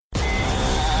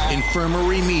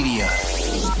Infirmary Media.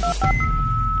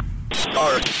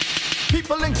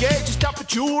 People engaged, stop for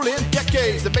dueling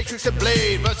decades. The Matrix and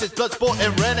Blade versus Bloodsport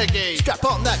and Renegade. Strap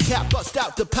on that cap, bust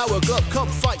out the power glove. Come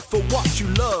fight for what you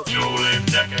love. Dueling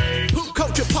decades. Hoop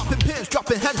culture, popping pins,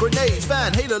 dropping hand grenades.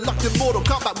 Van Halen locked in Mortal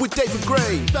Kombat with David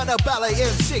Gray. Banner Ballet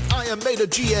and Sick, Iron Maiden,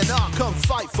 GNR. Come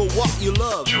fight for what you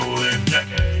love. Dueling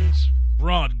decades.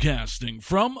 Broadcasting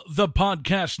from the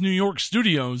Podcast New York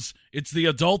studios, it's the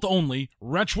adult-only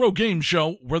retro game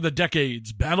show where the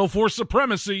decades battle for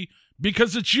supremacy.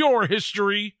 Because it's your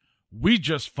history, we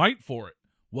just fight for it.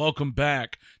 Welcome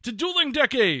back to Dueling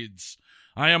Decades.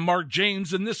 I am Mark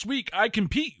James, and this week I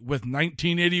compete with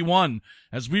 1981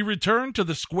 as we return to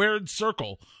the squared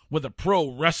circle with a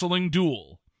pro wrestling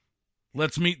duel.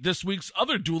 Let's meet this week's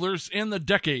other duelers and the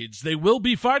decades they will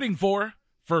be fighting for.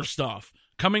 First off,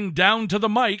 coming down to the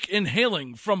mic and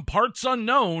hailing from parts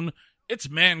unknown,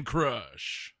 it's Man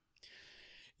Crush.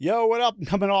 Yo, what up? I'm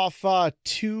coming off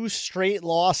 2 straight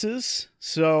losses,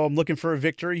 so I'm looking for a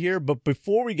victory here. But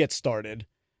before we get started,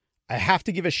 I have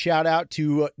to give a shout out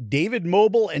to David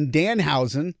Mobile and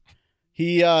Danhausen.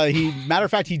 He matter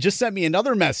of fact, he just sent me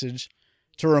another message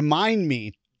to remind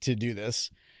me to do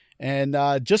this. And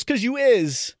just because you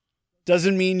is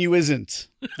doesn't mean you isn't.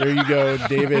 There you go,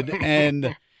 David.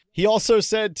 And he also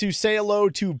said to say hello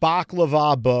to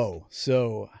Baklava Bo.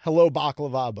 So hello,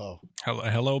 Baklava Bo.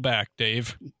 Hello back,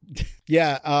 Dave.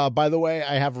 Yeah, by the way,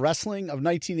 I have wrestling of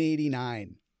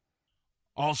 1989.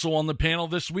 Also on the panel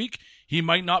this week, he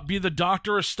might not be the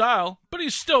doctor of style, but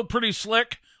he's still pretty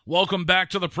slick. Welcome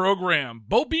back to the program,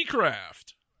 Bo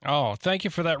Beecraft. Oh, thank you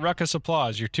for that ruckus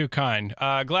applause. You're too kind.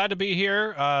 Glad to be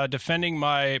here defending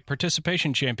my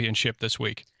participation championship this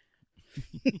week.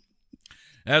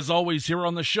 As always here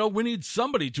on the show, we need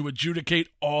somebody to adjudicate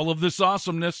all of this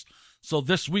awesomeness. So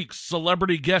this week's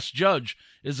celebrity guest judge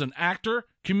is an actor,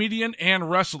 comedian,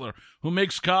 and wrestler who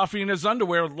makes coffee in his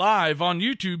underwear live on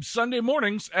YouTube Sunday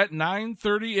mornings at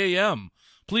 9:30 a.m.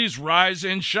 Please rise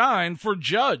and shine for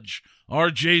Judge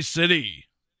RJ City.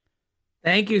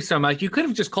 Thank you so much. You could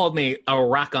have just called me a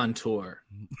raconteur.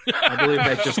 I believe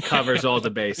that just covers all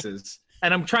the bases.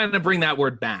 And I'm trying to bring that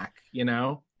word back, you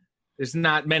know? There's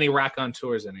not many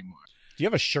raconteurs anymore. Do you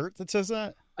have a shirt that says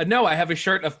that? No, I have a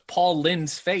shirt of Paul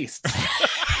Lynde's face.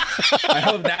 I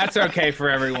hope that's okay for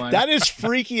everyone. That is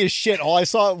freaky as shit. All I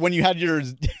saw when you had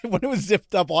when it was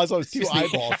zipped up, all I saw was 2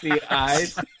 eyeballs. The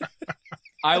eyes.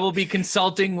 I will be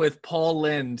consulting with Paul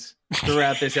Lynde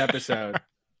throughout this episode.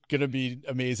 Gonna be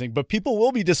amazing, but people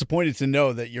will be disappointed to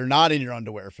know that you're not in your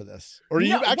underwear for this, or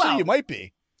you might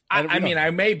be. I mean,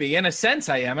 I may be. In a sense,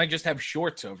 I am. I just have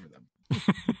shorts over them.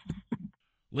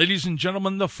 Ladies and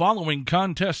gentlemen, the following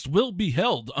contest will be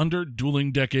held under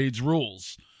Dueling Decades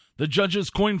rules. The judges'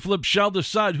 coin flip shall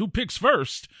decide who picks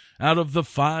first out of the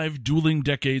 5 Dueling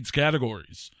Decades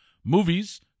categories: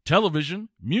 movies, television,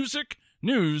 music,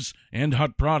 news, and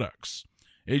hot products.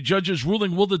 A judge's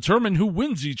ruling will determine who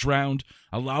wins each round,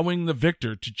 allowing the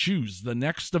victor to choose the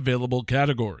next available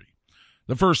category.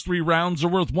 The first 3 rounds are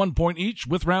worth 1 point each,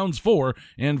 with rounds 4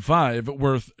 and 5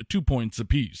 worth 2 points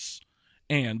apiece.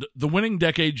 And the winning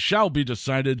decade shall be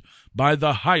decided by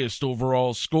the highest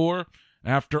overall score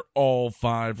after all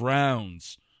 5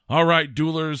 rounds. All right,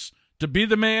 duelers, to be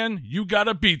the man, you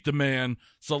gotta beat the man.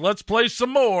 So let's play some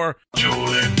more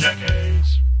Dueling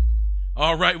Decades.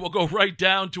 All right, we'll go right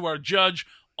down to our judge,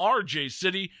 RJ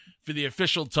City, for the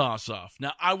official toss-off.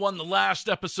 Now, I won the last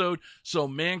episode, so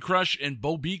Man Crush and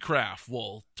Bo Beecraft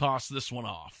will toss this one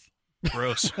off.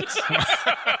 Gross.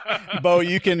 Bo,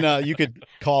 you could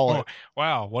call it.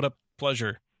 Wow, what a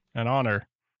pleasure and honor.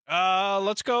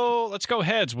 Let's go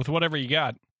heads with whatever you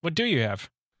got. What do you have?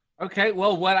 Okay,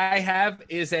 well, what I have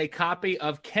is a copy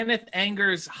of Kenneth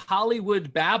Anger's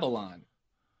Hollywood Babylon.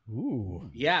 Ooh.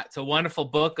 Yeah, it's a wonderful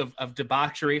book of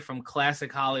debauchery from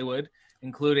classic Hollywood,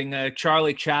 including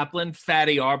Charlie Chaplin,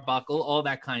 Fatty Arbuckle, all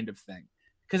that kind of thing.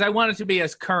 Because I wanted to be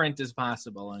as current as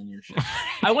possible on your show.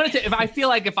 I feel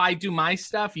like if I do my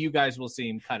stuff, you guys will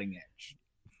seem cutting edge.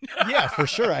 Yeah, for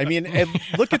sure. I mean, and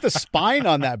look at the spine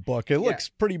on that book. It looks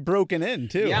pretty broken in,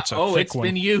 too. Yeah. It's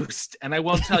been used, and I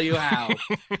won't tell you how.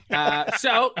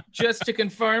 So, just to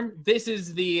confirm, this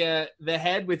is the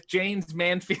head with James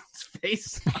Manfield's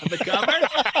face on the cover.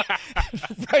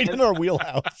 Right in our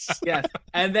wheelhouse. Yes.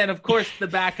 And then, of course, the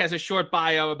back has a short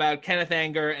bio about Kenneth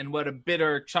Anger and what a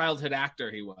bitter childhood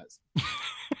actor he was.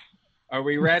 Are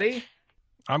we ready?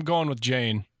 I'm going with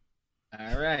Jane.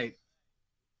 All right.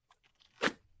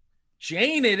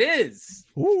 Jane it is.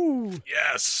 Ooh.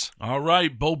 Yes. All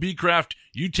right, Bo Beecraft,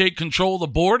 you take control of the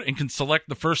board and can select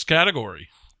the first category.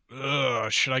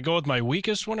 Should I go with my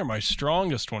weakest one or my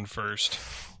strongest one first?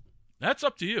 That's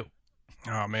up to you.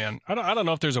 Oh man, I don't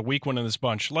know if there's a weak one in this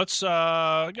bunch.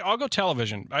 I'll go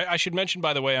television. I should mention,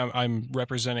 by the way, I'm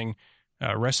representing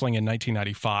wrestling in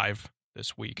 1995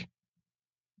 this week.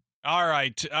 All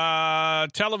right,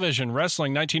 television,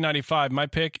 wrestling, 1995. My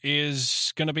pick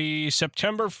is going to be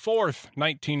September 4th,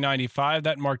 1995.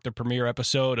 That marked the premiere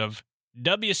episode of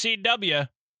WCW,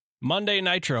 Monday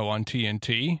Nitro on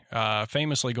TNT,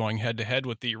 famously going head-to-head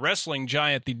with the wrestling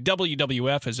giant, the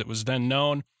WWF, as it was then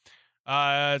known.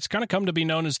 It's kind of come to be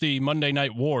known as the Monday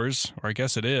Night Wars, or I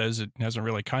guess it is. It hasn't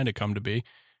really kind of come to be.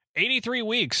 83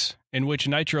 weeks in which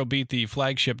Nitro beat the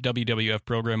flagship WWF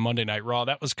program, Monday Night Raw.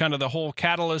 That was kind of the whole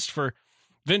catalyst for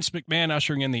Vince McMahon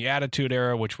ushering in the Attitude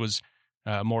Era, which was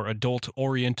a more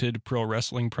adult-oriented pro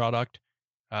wrestling product.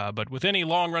 But with any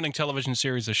long-running television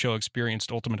series, the show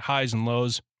experienced ultimate highs and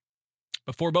lows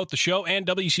before both the show and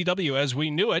WCW, as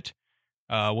we knew it,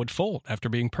 would fold after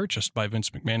being purchased by Vince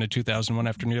McMahon in 2001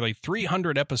 after nearly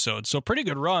 300 episodes. So pretty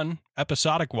good run,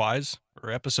 episodic-wise,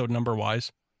 or episode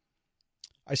number-wise.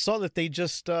 I saw that they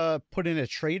just put in a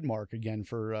trademark again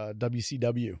for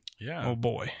WCW. Yeah. Oh,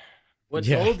 boy. What's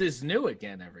old is new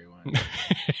again, everyone.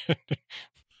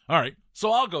 All right,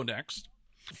 so I'll go next.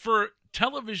 For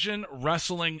television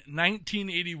wrestling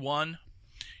 1981,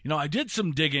 I did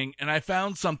some digging, and I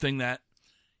found something that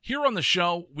here on the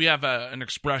show, we have an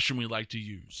expression we like to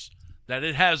use, that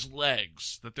it has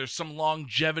legs, that there's some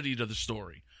longevity to the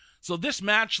story. So this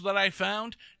match that I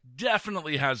found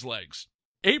definitely has legs.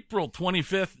 April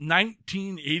 25th,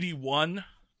 1981,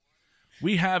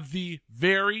 we have the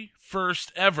very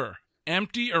first ever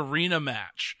empty arena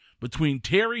match between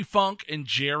Terry Funk and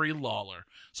Jerry Lawler.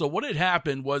 So what had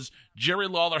happened was Jerry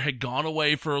Lawler had gone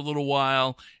away for a little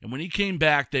while, and when he came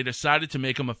back, they decided to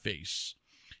make him a face.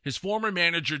 His former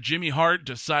manager, Jimmy Hart,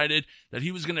 decided that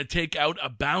he was going to take out a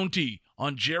bounty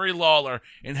on Jerry Lawler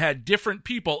and had different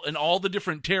people in all the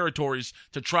different territories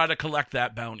to try to collect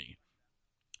that bounty.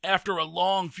 After a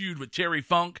long feud with Terry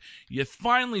Funk, you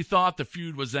finally thought the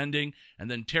feud was ending, and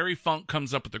then Terry Funk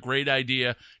comes up with a great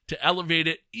idea to elevate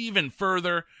it even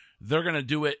further. They're going to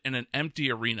do it in an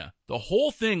empty arena. The whole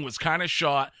thing was kind of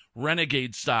shot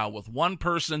Renegade style with one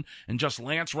person and just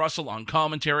Lance Russell on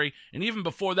commentary. And even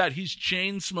before that, he's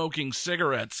chain-smoking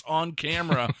cigarettes on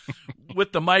camera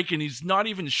with the mic, and he's not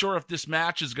even sure if this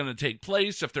match is going to take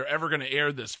place, if they're ever going to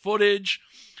air this footage.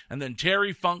 And then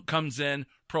Terry Funk comes in,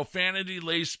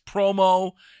 profanity-laced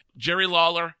promo. Jerry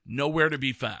Lawler, nowhere to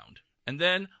be found. And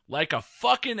then, like a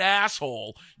fucking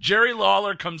asshole, Jerry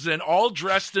Lawler comes in all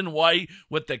dressed in white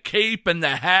with the cape and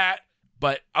the hat.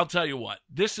 But I'll tell you what,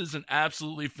 this is an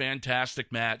absolutely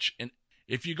fantastic match. And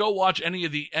if you go watch any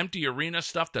of the empty arena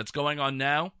stuff that's going on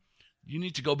now, you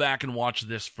need to go back and watch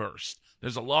this first.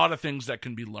 There's a lot of things that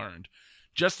can be learned.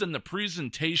 Just in the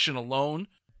presentation alone,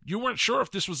 you weren't sure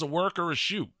if this was a work or a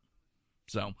shoot.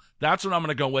 So that's what I'm going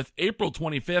to go with. April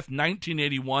 25th,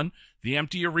 1981, the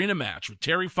empty arena match with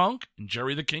Terry Funk and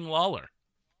Jerry the King Lawler.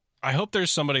 I hope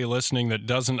there's somebody listening that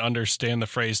doesn't understand the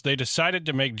phrase. They decided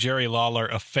to make Jerry Lawler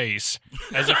a face,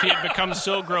 as if he had become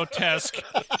so grotesque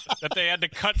that they had to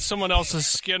cut someone else's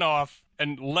skin off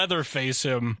and leatherface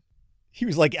him. He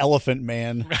was like Elephant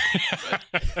Man.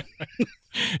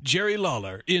 Jerry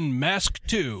Lawler in Mask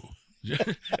 2.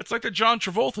 It's like the John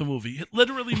Travolta movie. It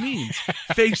literally means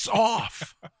face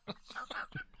off.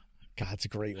 God, it's a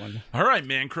great one. All right,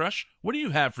 Man Crush, what do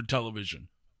you have for television?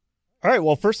 All right,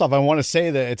 well, first off, I want to say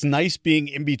that it's nice being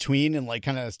in between and like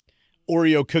kind of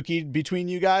Oreo cookie between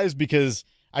you guys, because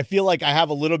I feel like I have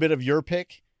a little bit of your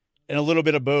pick and a little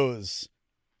bit of Bo's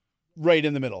right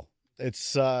in the middle.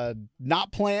 It's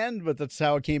not planned, but that's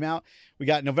how it came out. We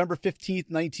got November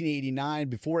 15th, 1989,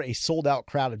 before a sold-out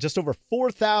crowd of just over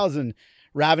 4,000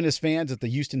 ravenous fans at the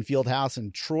Houston Fieldhouse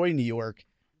in Troy, New York.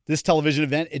 This television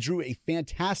event, it drew a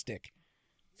fantastic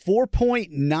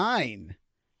 4.9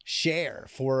 share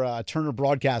for Turner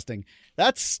Broadcasting.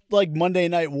 That's like Monday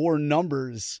Night War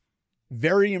numbers.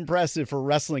 Very impressive for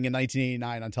wrestling in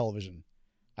 1989 on television,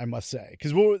 I must say.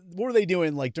 Because what were they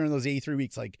doing like during those 83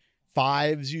 weeks? Like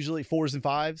fives, usually 4s and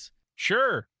 5s?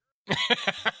 Sure.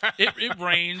 It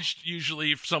ranged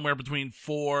usually somewhere between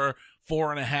 4,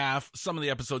 4.5. Some of the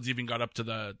episodes even got up to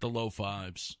the low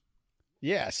 5s.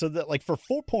 Yeah, so that like for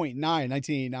 4.9,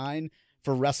 1989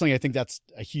 for wrestling, I think that's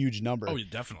a huge number. Oh, yeah,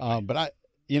 definitely. But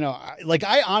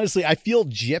I honestly, I feel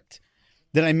gypped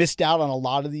that I missed out on a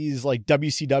lot of these like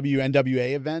WCW,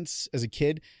 NWA events as a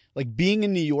kid. Like being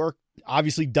in New York,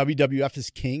 obviously WWF is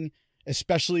king,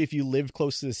 especially if you live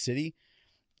close to the city.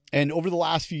 And over the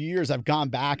last few years, I've gone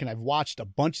back and I've watched a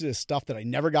bunch of this stuff that I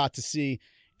never got to see.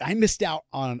 I missed out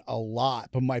on a lot,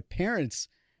 but my parents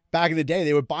back in the day,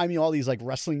 they would buy me all these like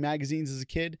wrestling magazines as a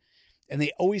kid. and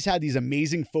they always had these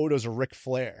amazing photos of Ric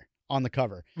Flair on the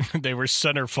cover. They were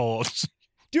centerfolds.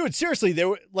 Dude, seriously,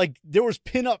 there was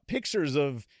pin-up pictures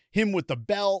of him with the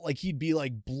belt, like he'd be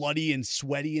like bloody and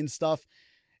sweaty and stuff.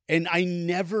 And I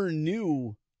never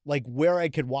knew like where I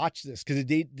could watch this because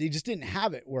they just didn't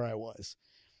have it where I was.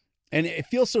 And it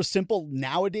feels so simple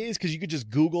nowadays because you could just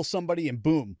Google somebody and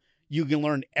boom, you can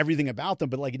learn everything about them.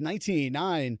 But like in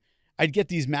 1989, I'd get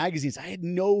these magazines. I had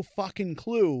no fucking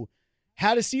clue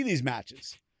how to see these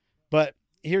matches. But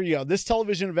here you go. This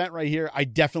television event right here, I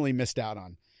definitely missed out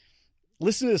on.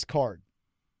 Listen to this card.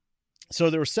 So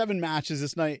there were 7 matches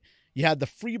this night. You had the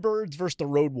Freebirds versus the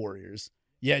Road Warriors.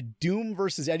 You had Doom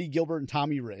versus Eddie Gilbert and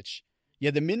Tommy Rich. You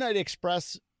had the Midnight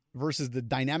Express versus the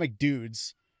Dynamic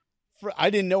Dudes.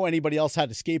 I didn't know anybody else had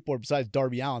a skateboard besides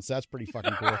Darby Allin, so that's pretty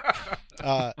fucking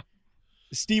cool.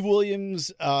 Steve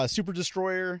Williams, Super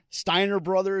Destroyer, Steiner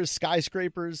Brothers,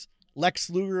 Skyscrapers, Lex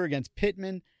Luger against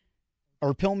Pillman,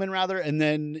 and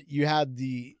then you had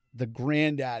the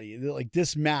granddaddy, like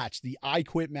this match, the I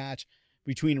Quit match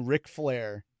between Ric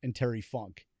Flair and Terry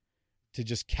Funk to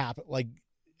just cap it. Like,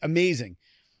 amazing.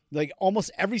 Like,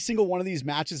 almost every single one of these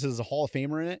matches has a Hall of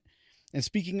Famer in it. And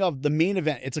speaking of the main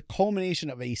event, it's a culmination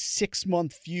of a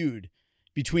 6-month feud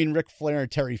between Ric Flair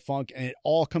and Terry Funk, and it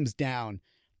all comes down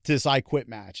to this I Quit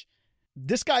match.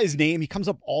 This guy's name, he comes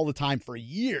up all the time for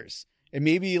years, and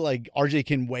maybe like RJ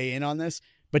can weigh in on this,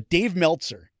 but Dave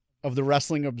Meltzer of the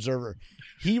Wrestling Observer,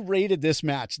 he rated this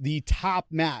match the top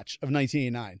match of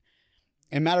 1989.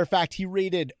 And matter of fact, he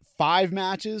rated 5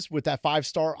 matches with that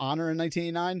 5-star honor in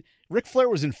 1989. Ric Flair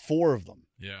was in 4 of them.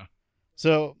 Yeah.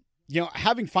 So, you know,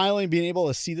 having finally been able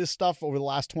to see this stuff over the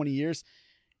last 20 years,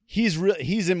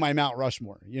 he's in my Mount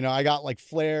Rushmore. You know, I got like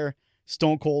Flair,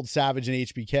 Stone Cold, Savage, and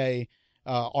HBK.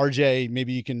 RJ,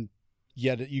 maybe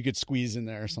you could squeeze in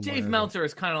there somewhere. Dave Meltzer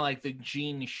is kind of like the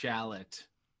Gene Shalit.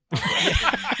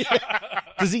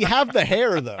 Does he have the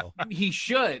hair though? He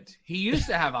should. He used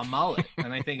to have a mullet,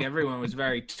 and I think everyone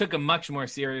took him much more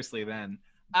seriously then.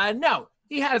 No,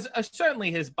 he has certainly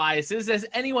his biases, as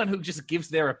anyone who just gives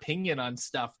their opinion on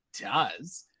stuff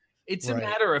does. It's a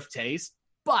matter of taste,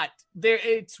 but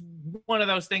it's one of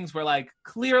those things where, like,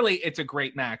 clearly it's a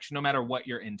great match, no matter what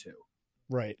you're into.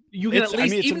 Right. You can at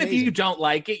least, amazing. even if you don't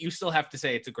like it, you still have to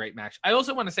say it's a great match. I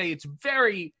also want to say it's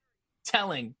very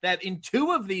telling that in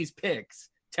 2 of these picks,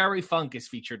 Terry Funk is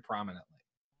featured prominently.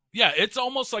 Yeah, it's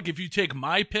almost like if you take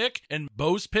my pick and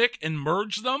Bo's pick and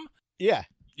merge them, yeah,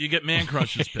 you get Man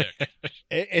Crush's pick.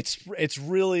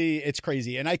 It's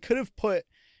crazy. And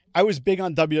I was big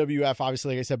on WWF,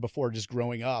 obviously, like I said before, just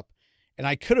growing up. And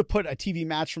I could have put a TV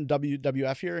match from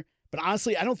WWF here, but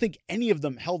honestly, I don't think any of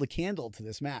them held a candle to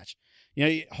this match. You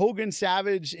know, Hogan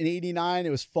Savage in 89,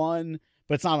 it was fun,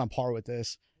 but it's not on par with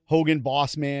this. Hogan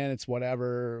Boss Man, it's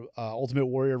whatever. Ultimate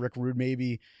Warrior, Rick Rude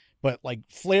maybe. But like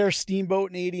Flair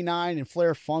Steamboat in 89 and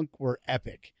Flair Funk were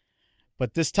epic.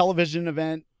 But this television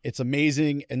event, it's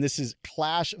amazing. And this is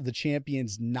Clash of the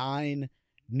Champions 9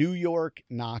 New York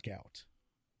Knockout.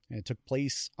 And it took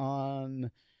place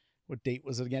on, what date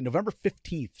was it again? November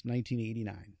 15th,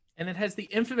 1989. And it has the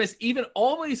infamous, even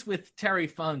always with Terry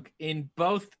Funk in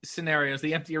both scenarios,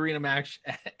 the empty arena match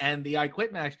and the I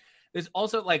Quit match, there's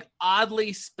also like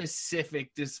oddly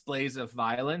specific displays of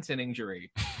violence and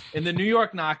injury. In the New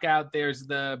York Knockout, there's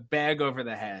the bag over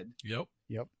the head. Yep.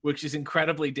 Which is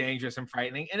incredibly dangerous and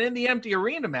frightening. And in the empty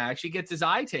arena match, he gets his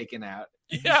eye taken out.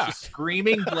 Yeah. He's just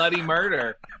screaming bloody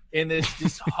murder in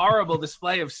this horrible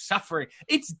display of suffering.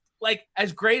 It's like,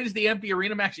 as great as the empty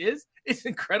arena match is, it's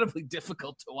incredibly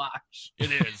difficult to watch.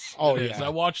 It is. Oh, it yeah. is. I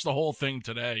watched the whole thing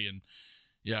today, and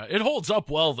yeah, it holds up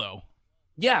well, though.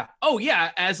 Yeah. Oh,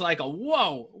 yeah. As like a,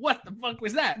 whoa, what the fuck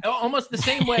was that? Almost the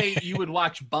same way you would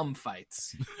watch bum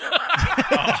fights.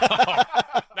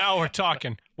 Now we're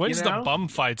talking. When's the bum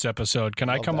fights episode? Can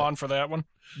I come on for that one?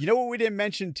 You know what we didn't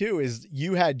mention too is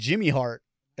you had Jimmy Hart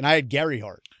and I had Gary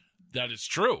Hart. That is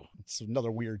true. It's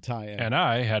another weird tie-in. And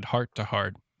I had Heart to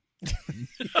Heart.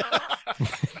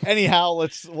 Anyhow,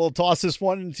 we'll toss this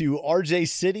one into RJ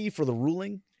City for the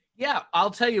ruling. Yeah, I'll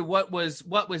tell you what was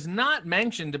not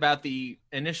mentioned about the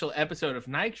initial episode of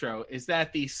Nitro is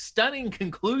that the stunning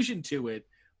conclusion to it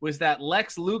was that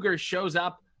Lex Luger shows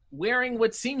up wearing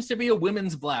what seems to be a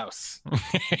women's blouse.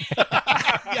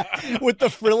 Yeah, with the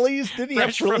frillies. Did he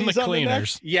Fresh have frillies from the on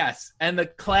cleaners. The neck? Yes, and the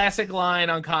classic line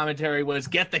on commentary was,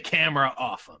 "Get the camera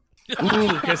off him,"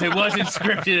 because it wasn't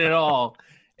scripted at all,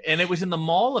 and it was in the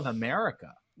Mall of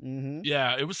America. Mm-hmm.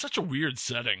 Yeah, it was such a weird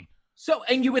setting. So,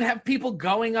 and you would have people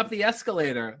going up the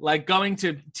escalator, like going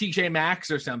to TJ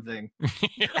Maxx or something.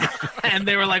 And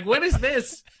they were like, what is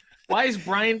this? Why is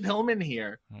Brian Pillman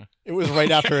here? It was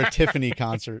right after a Tiffany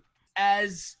concert.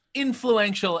 as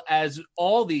influential as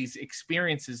all these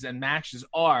experiences and matches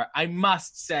are, I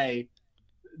must say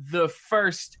the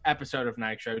first episode of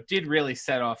Nitro did really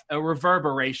set off a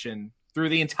reverberation through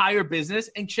the entire business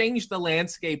and change the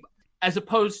landscape, as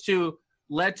opposed to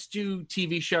let's do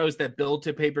TV shows that build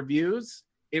to pay-per-views.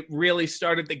 It really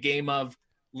started the game of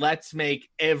let's make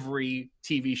every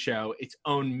TV show its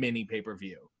own mini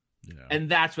pay-per-view. Yeah. And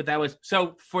that's what that was.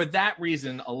 So for that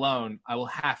reason alone, I will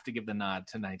have to give the nod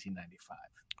to 1995.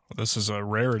 Well, this is a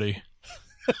rarity.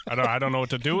 I don't know what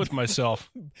to do with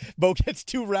myself. Bo gets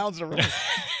 2 rounds in a row.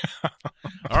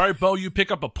 All right, Bo, you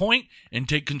pick up a point and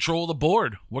take control of the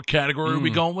board. What category are we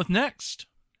going with next?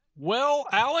 Well,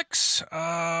 Alex,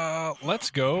 let's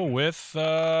go with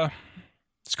hot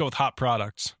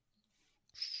products.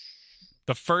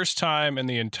 The first time in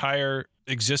the entire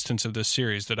existence of this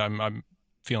series that I'm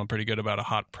feeling pretty good about a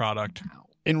hot product.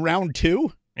 In round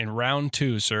 2? In round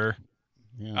 2, sir.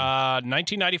 Yeah.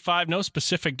 1995, no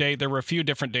specific date. There were a few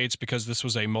different dates because this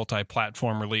was a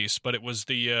multi-platform release, but it was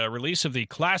the release of the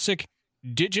classic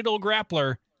digital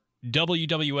grappler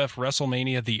WWF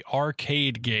WrestleMania, the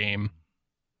arcade game,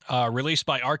 released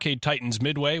by Arcade Titans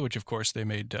Midway, which of course they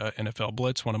made NFL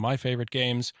Blitz, one of my favorite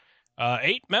games.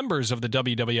 8 members of the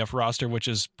WWF roster, which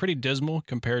is pretty dismal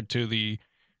compared to the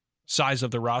size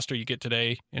of the roster you get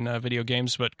today in video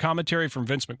games, but commentary from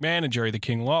Vince McMahon and Jerry the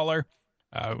King Lawler.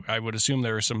 I would assume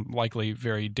there are some likely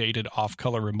very dated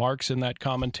off-color remarks in that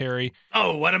commentary.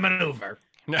 Oh, what a maneuver.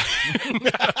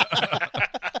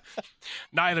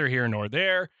 Neither here nor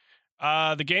there.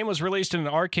 The game was released in an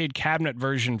arcade cabinet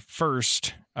version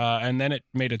first, and then it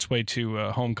made its way to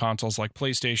home consoles like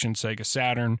PlayStation, Sega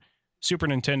Saturn, Super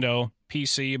Nintendo,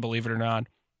 PC, believe it or not.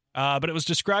 But it was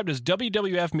described as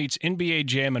WWF meets NBA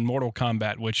Jam and Mortal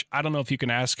Kombat, which I don't know if you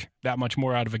can ask that much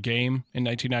more out of a game in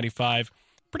 1995.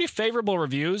 Pretty favorable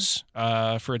reviews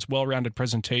for its well-rounded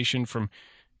presentation, from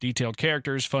detailed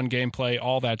characters, fun gameplay,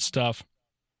 all that stuff.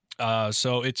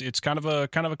 So it's kind of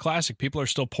a classic. People are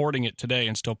still porting it today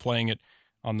and still playing it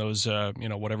on those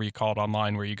whatever you call it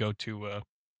online, where you go to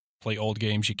play old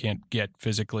games you can't get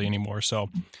physically anymore. So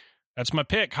that's my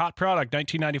pick. Hot product,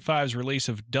 1995's release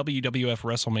of WWF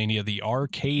WrestleMania, the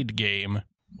arcade game.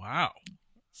 Wow,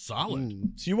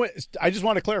 solid. So you went. I just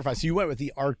want to clarify. So you went with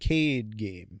the arcade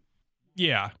game.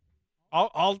 Yeah,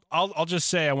 I'll just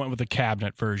say I went with the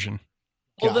cabinet version.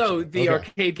 Although the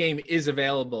arcade game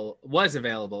was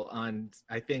available on,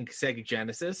 I think, Sega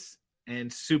Genesis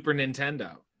and Super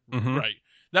Nintendo. Mm-hmm. Right.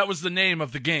 That was the name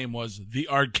of the game, was the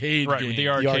arcade game. The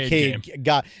arcade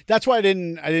game. That's why I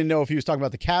didn't know if he was talking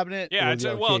about the cabinet. Yeah, it's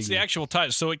the actual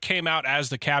title. So it came out as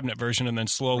the cabinet version and then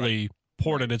slowly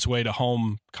ported its way to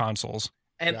home consoles.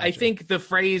 And gotcha. I think the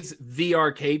phrase "the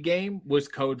arcade game" was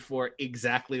code for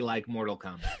exactly like Mortal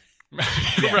Kombat.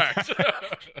 Correct.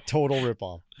 Total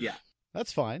ripoff. Yeah.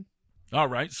 That's fine. All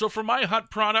right. So for my hot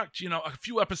product, a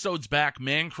few episodes back,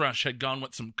 Man Crush had gone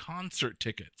with some concert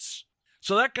tickets.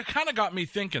 So that kind of got me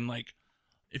thinking, like,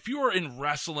 if you were in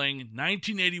wrestling,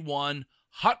 1981,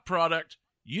 hot product,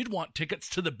 you'd want tickets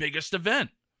to the biggest event.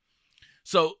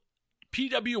 So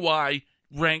PWI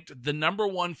ranked the number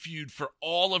one feud for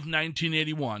all of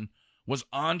 1981 was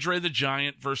Andre the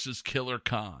Giant versus Killer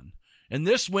Khan. And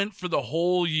this went for the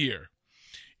whole year.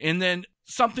 And then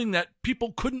something that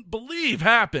people couldn't believe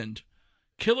happened.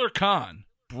 Killer Khan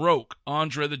broke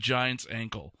Andre the Giant's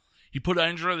ankle. He put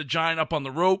Andre the Giant up on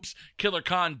the ropes. Killer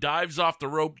Khan dives off the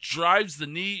rope, drives the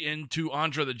knee into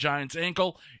Andre the Giant's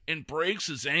ankle, and breaks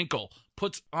his ankle,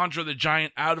 puts Andre the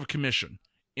Giant out of commission.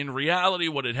 In reality,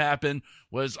 what had happened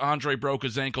was Andre broke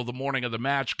his ankle the morning of the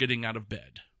match getting out of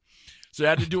bed. So they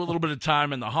had to do a little bit of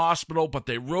time in the hospital, but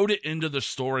they wrote it into the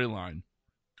storyline.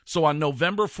 So on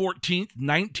November 14th,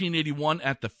 1981,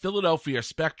 at the Philadelphia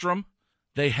Spectrum,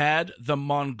 they had the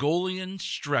Mongolian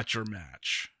stretcher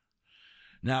match.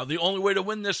 Now, the only way to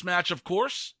win this match, of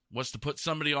course, was to put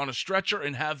somebody on a stretcher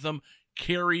and have them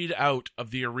carried out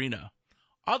of the arena.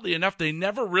 Oddly enough, they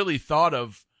never really thought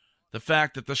of the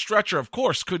fact that the stretcher, of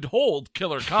course, could hold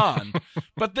Killer Khan,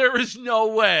 but there is no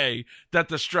way that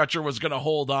the stretcher was going to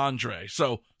hold Andre.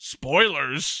 So,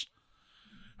 spoilers.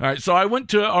 All right, so I went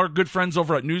to our good friends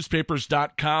over at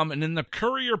newspapers.com, and in the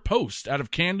Courier Post out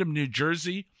of Camden, New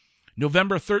Jersey,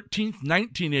 November 13th,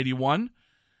 1981,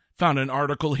 found an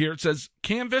article here. It says,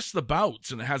 Canvass the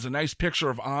Bouts, and it has a nice picture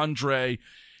of Andre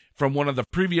from one of the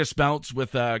previous bouts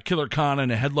with Killer Khan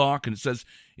in a headlock, and it says,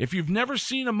 if you've never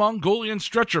seen a Mongolian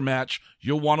stretcher match,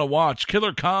 you'll want to watch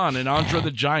Killer Khan and Andre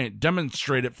the Giant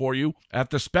demonstrate it for you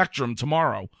at the Spectrum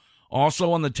tomorrow.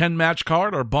 Also on the 10-match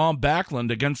card are Bomb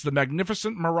Backlund against the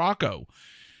Magnificent Morocco.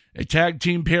 A tag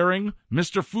team pairing,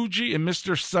 Mr. Fuji and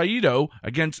Mr. Saito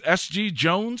against SG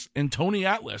Jones and Tony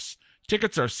Atlas.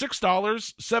 Tickets are $6,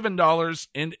 $7,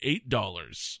 and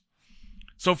 $8.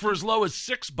 So for as low as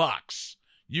 $6,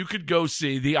 you could go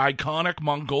see the iconic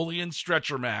Mongolian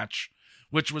stretcher match,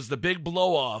 which was the big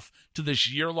blow-off to this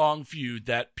year-long feud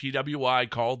that PWI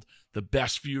called the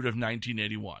best feud of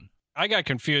 1981. I got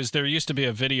confused. There used to be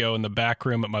a video in the back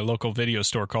room at my local video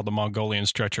store called the Mongolian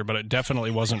Stretcher, but it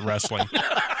definitely wasn't wrestling.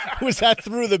 Was that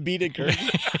through the beaded curtain?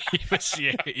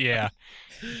 Yeah.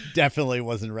 Definitely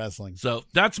wasn't wrestling. So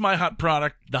that's my hot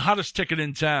product, the hottest ticket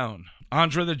in town.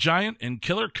 Andre the Giant and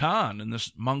Killer Khan in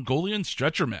this Mongolian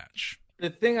stretcher match. The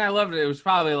thing I loved, it was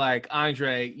probably like,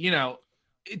 Andre,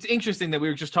 it's interesting that we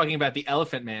were just talking about the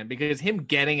Elephant Man, because him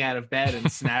getting out of bed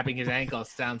and snapping his ankle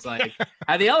sounds like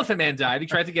how the Elephant Man died. He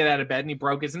tried to get out of bed and he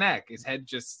broke his neck. His head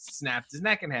just snapped his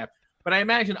neck in half. But I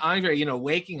imagine Andre,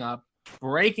 waking up,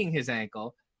 breaking his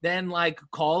ankle, then like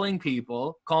calling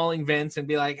Vince and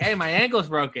be like, hey, my ankle's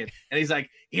broken. And he's like,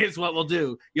 here's what we'll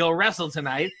do. You'll wrestle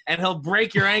tonight and he'll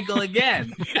break your ankle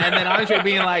again. And then Andre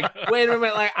being like, wait a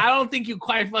minute, like, I don't think you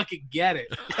quite fucking get it.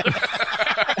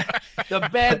 The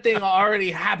bad thing already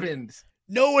happened.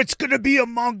 No, it's going to be a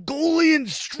Mongolian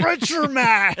stretcher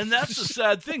match. And that's the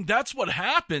sad thing. That's what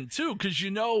happened, too, because,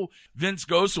 Vince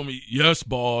goes to me, yes,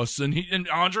 boss. And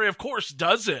Andre, of course,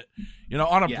 does it,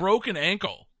 on a broken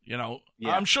ankle.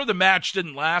 I'm sure the match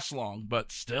didn't last long,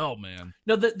 but still, man.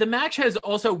 No, the match has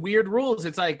also weird rules.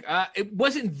 It's like, it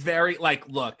wasn't very, like,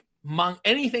 look,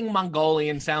 anything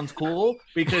Mongolian sounds cool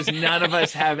because none of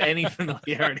us have any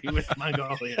familiarity with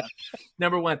Mongolia.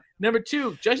 Number one. Number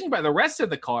two, judging by the rest of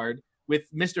the card with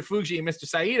Mr. Fuji and Mr.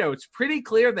 Saito, it's pretty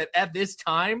clear that at this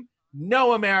time,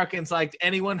 no Americans liked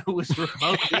anyone who was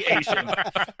remotely Asian.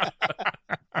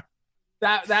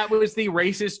 That was the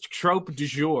racist trope du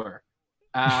jour.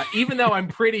 Even though I'm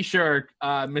pretty sure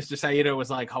Mr. Saito was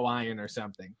like Hawaiian or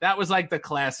something. That was like the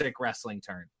classic wrestling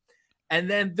turn. And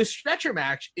then the stretcher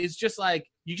match is just like,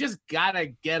 you just gotta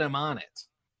get him on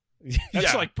it.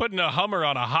 That's like putting a Hummer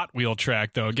on a Hot Wheel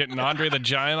track, though. Getting Andre the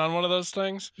Giant on one of those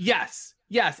things. Yes,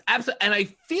 absolutely. And I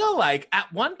feel like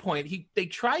at one point they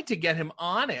tried to get him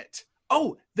on it.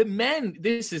 Oh, the men,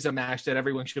 this is a match that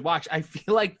everyone should watch. I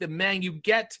feel like the men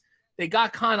they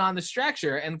got Khan on the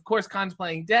stretcher, and of course Khan's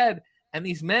playing dead, and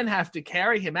these men have to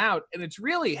carry him out, and it's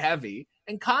really heavy,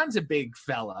 and Khan's a big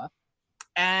fella.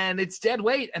 And it's dead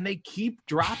weight, and they keep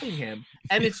dropping him.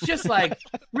 And it's just like,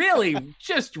 really,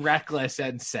 just reckless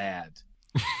and sad.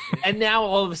 And now,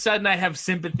 all of a sudden, I have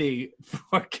sympathy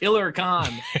for Killer Khan,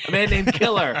 a man named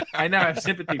Killer. I now have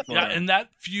sympathy for him. And that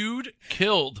feud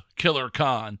killed Killer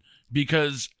Khan,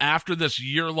 because after this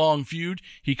year-long feud,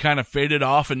 he kind of faded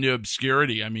off into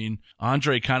obscurity. I mean,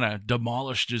 Andre kind of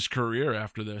demolished his career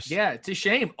after this. Yeah, it's a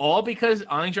shame. All because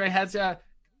Andre has a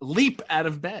leap out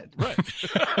of bed. Right.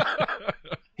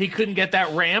 He couldn't get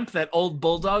that ramp that old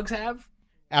bulldogs have.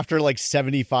 After like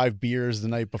 75 beers the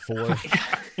night before.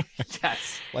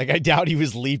 Yes. Like, I doubt he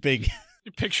was leaping.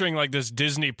 You're picturing like this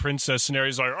Disney princess scenario.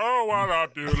 He's like, oh, what a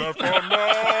beautiful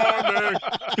morning.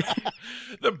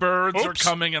 The birds are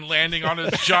coming and landing on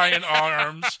his giant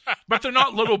arms. But they're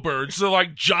not little birds. They're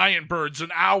like giant birds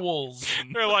and owls.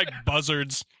 They're like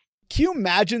buzzards. Can you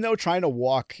imagine, though, trying to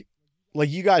walk... Like,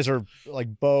 you guys are,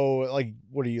 like, Bo, like,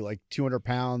 what are you, like, 200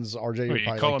 pounds? RJ, you're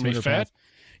probably calling like me fat? pounds.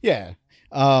 Yeah.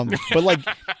 But, like,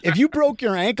 if you broke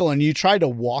your ankle and you tried to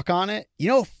walk on it, you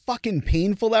know how fucking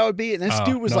painful that would be? And this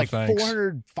dude was,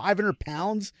 400, 500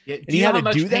 pounds. Yeah, and he had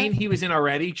to do that? Pain he was in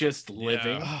already just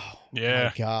living? Oh,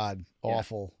 yeah. my God.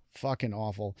 Awful. Fucking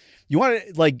awful. You want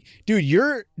to, like, dude,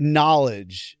 your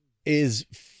knowledge is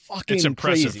fucking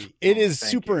crazy. It is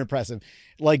super impressive.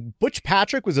 Like, Butch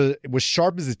Patrick was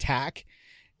sharp as a tack,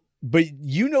 but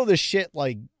you know this shit,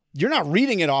 like, you're not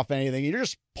reading it off anything. You're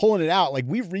just pulling it out. Like,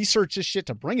 we researched this shit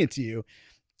to bring it to you,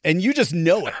 and you just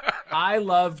know it. I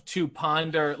love to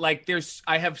ponder, like,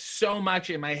 I have so much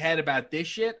in my head about this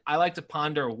shit. I like to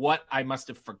ponder what I must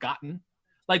have forgotten.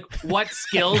 Like, what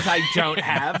skills I don't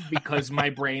have because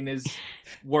my brain is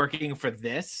working for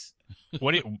this.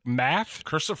 What math?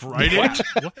 Cursive writing? A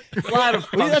lot of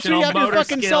functional that's what you have your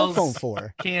fucking skills. cell phone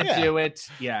for. Can't do it.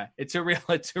 Yeah, it's a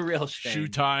real shame. Shoe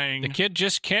tying. The kid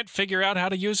just can't figure out how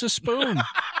to use a spoon.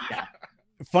 Yeah.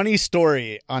 Funny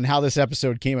story on how this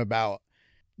episode came about.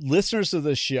 Listeners of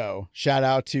this show, shout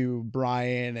out to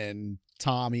Brian and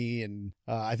Tommy and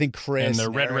I think Chris and the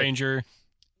Red Eric. Ranger.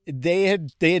 They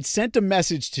had sent a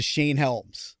message to Shane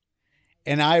Helms,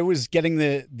 and I was getting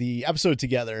the episode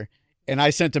together. And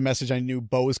I sent a message. I knew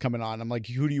Bo was coming on. I'm like,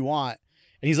 who do you want?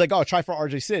 And he's like, oh, try for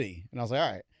RJ City. And I was like,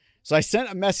 all right. So I sent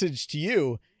a message to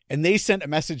you, and they sent a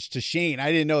message to Shane.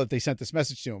 I didn't know that they sent this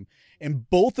message to him, and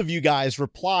both of you guys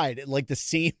replied at like the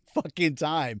same fucking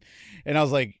time. And I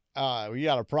was like, we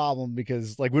got a problem,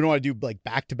 because like we don't want to do like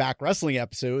back-to-back wrestling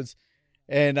episodes.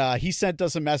 And he sent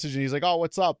us a message and he's like, oh,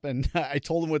 what's up? And I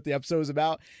told him what the episode was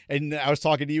about. And I was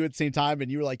talking to you at the same time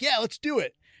and you were like, yeah, let's do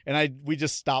it. And we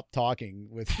just stopped talking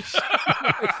with him.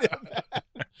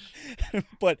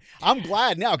 But I'm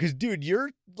glad now, because dude,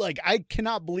 you're like, I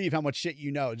cannot believe how much shit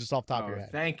you know just off the top of your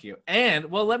head. Thank you.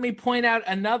 And well, let me point out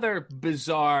another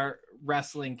bizarre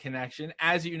wrestling connection.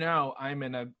 As you know, I'm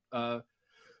in a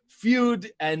feud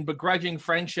and begrudging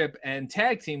friendship and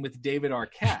tag team with David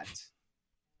Arquette.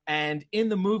 And in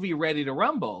the movie Ready to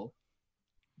Rumble,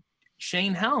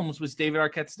 Shane Helms was David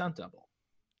Arquette's stunt double.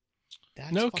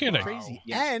 That's no fucking kidding. crazy. Wow.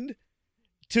 Yes. And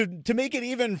to make it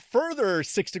even further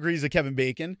 6 degrees of Kevin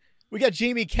Bacon, we got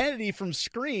Jamie Kennedy from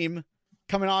Scream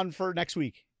coming on for next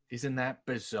week. Isn't that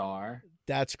bizarre?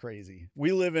 That's crazy.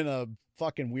 We live in a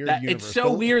fucking weird universe. It's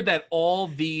so weird that all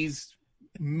these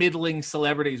middling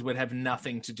celebrities would have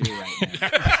nothing to do right now.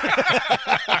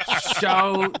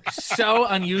 so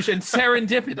unusual and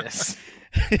serendipitous.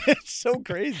 It's so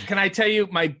crazy. Can I tell you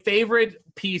my favorite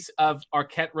piece of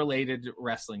Arquette-related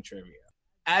wrestling trivia?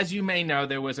 As you may know,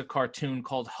 there was a cartoon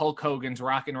called Hulk Hogan's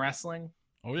Rockin' Wrestling.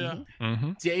 Oh, yeah.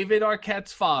 Mm-hmm. David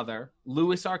Arquette's father,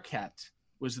 Louis Arquette,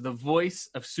 was the voice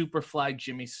of Superfly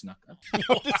Jimmy Snuka.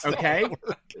 Okay?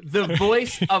 The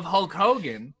voice of Hulk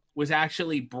Hogan was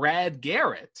actually Brad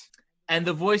Garrett. And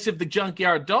the voice of the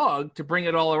Junkyard Dog, to bring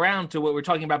it all around to what we're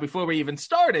talking about before we even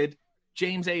started,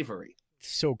 James Avery.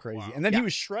 So crazy. Wow. And then he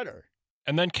was Shredder.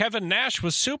 And then Kevin Nash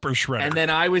was Super Shredder. And then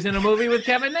I was in a movie with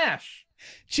Kevin Nash.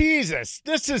 Jesus,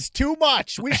 this is too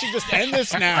much. We should just end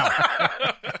this now.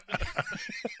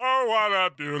 Oh, what a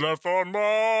beautiful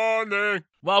morning.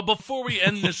 Well, before we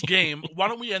end this game, why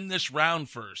don't we end this round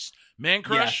first? Man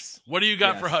Crush, Yes. what do you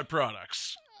got Yes. for Hut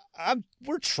Products?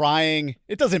 We're trying.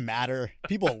 It doesn't matter.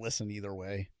 People will listen either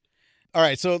way. All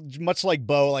right, so much like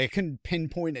Bo, like I couldn't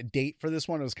pinpoint a date for this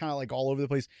one. It was kind of like all over the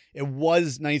place. It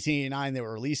was 1989 they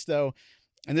were released, though.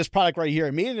 And this product right here,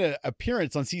 it made an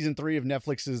appearance on season 3 of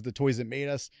Netflix's The Toys That Made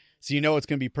Us. So you know it's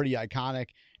going to be pretty iconic.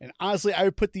 And honestly, I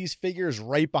would put these figures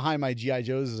right behind my G.I.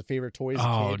 Joes as a favorite toy as a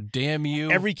Oh, kid. damn you.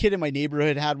 Every kid in my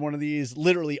neighborhood had one of these.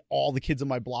 Literally all the kids on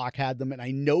my block had them. And I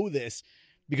know this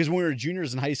because when we were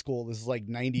juniors in high school, this is like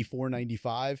 94,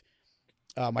 95.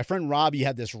 My friend Robbie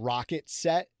had this rocket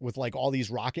set with like all these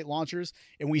rocket launchers.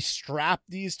 And we strapped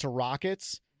these to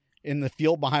rockets in the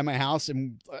field behind my house.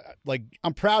 And like,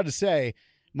 I'm proud to say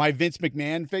my Vince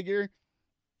McMahon figure,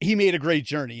 he made a great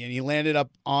journey and he landed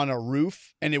up on a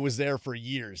roof and it was there for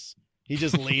years. He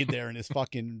just laid there in his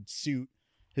fucking suit,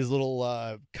 his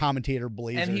little commentator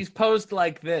blazer. And he's posed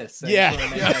like this.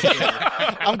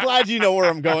 Yeah. I'm glad you know where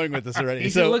I'm going with this already.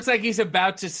 He looks like he's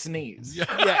about to sneeze.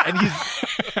 Yeah, and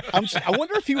I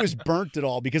wonder if he was burnt at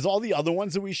all, because all the other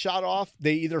ones that we shot off,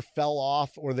 they either fell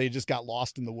off or they just got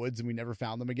lost in the woods and we never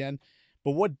found them again.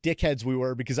 But what dickheads we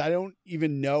were, because I don't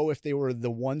even know if they were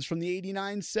the ones from the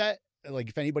 89 set, like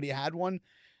if anybody had one.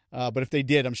 But if they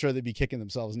did, I'm sure they'd be kicking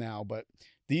themselves now. But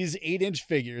these 8-inch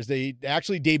figures, they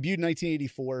actually debuted in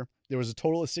 1984. There was a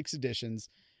total of 6 editions.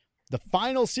 The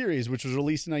final series, which was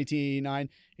released in 1989,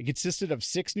 it consisted of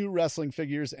 6 new wrestling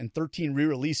figures and 13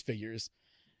 re-release figures.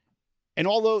 And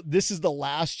although this is the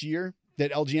last year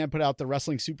that LGN put out the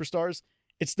Wrestling Superstars,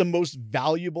 it's the most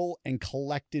valuable and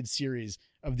collected series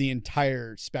of the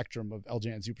entire spectrum of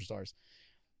LGN Superstars.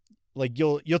 Like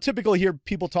you'll typically hear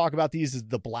people talk about these as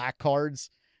the black cards.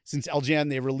 Since LGN,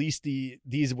 they released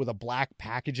these with a black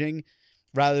packaging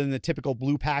rather than the typical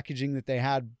blue packaging that they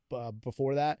had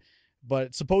before that.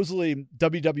 But supposedly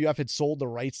WWF had sold the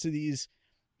rights to these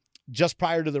just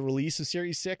prior to the release of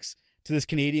Series 6 to this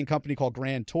Canadian company called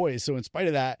Grand Toys. So in spite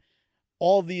of that,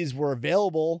 all of these were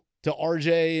available to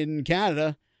RJ in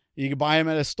Canada. You could buy them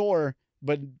at a store,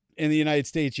 but in the United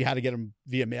States, you had to get them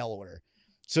via mail order.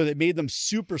 So that made them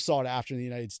super sought after in the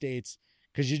United States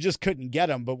because you just couldn't get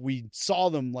them. But we saw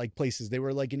them like places. They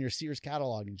were like in your Sears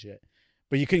catalog and shit,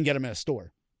 but you couldn't get them at a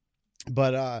store.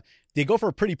 But they go for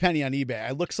a pretty penny on eBay.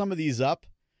 I looked some of these up,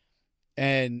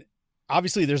 and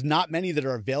obviously there's not many that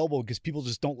are available because people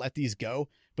just don't let these go.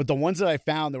 But the ones that I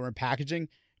found that were in packaging,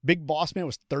 Big Boss Man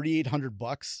was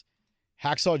 $3,800.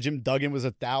 Hacksaw Jim Duggan was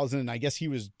 $1,000. And I guess he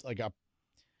was like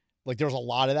there was a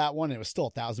lot of that one. And it was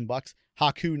still $1,000.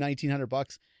 Haku,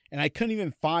 $1,900. And I couldn't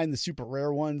even find the super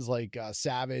rare ones like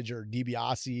Savage or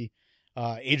DiBiase.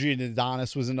 Adrian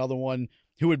Adonis was another one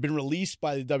who had been released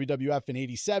by the WWF in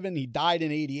 87. He died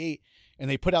in 88. And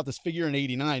they put out this figure in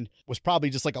 89. Was probably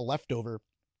just like a leftover.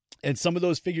 And some of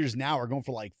those figures now are going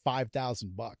for like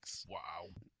 $5,000. Wow.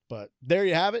 But there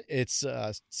you have it. It's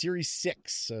Series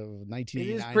 6 of It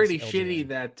 1989. is pretty shitty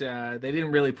that they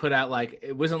didn't really put out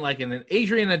it wasn't like an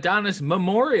Adrian Adonis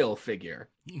memorial figure.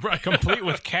 Right. Complete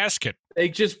with casket. They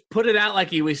just put it out like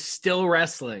he was still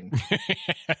wrestling.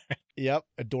 Yep,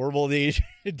 adorable. The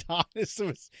Adonis.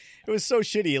 It was so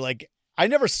shitty. Like, I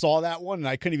never saw that one, and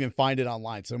I couldn't even find it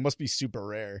online, so it must be super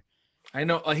rare. I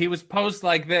know he was posed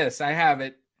like this. I have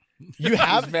it. You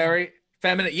have very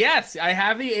feminine. Yes, I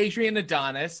have the Adrian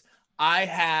Adonis. I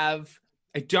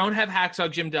don't have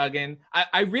Hacksaw Jim Duggan.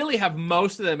 I really have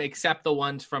most of them except the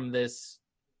ones from this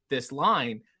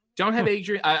line. Don't have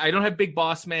Adrian. I don't have Big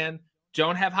Boss Man.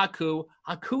 Don't have Haku.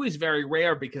 Haku is very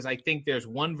rare because I think there's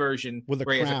one version with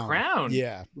where he has a crown.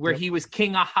 Yeah. Where he was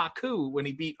King of Haku when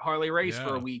he beat Harley Race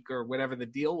for a week or whatever the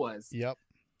deal was. Yep.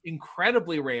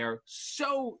 Incredibly rare.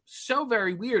 So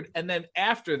very weird. And then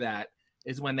after that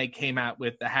is when they came out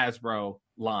with the Hasbro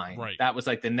line. Right. That was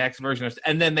like the next version of,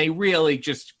 and then they really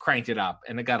just cranked it up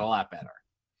and it got a lot better.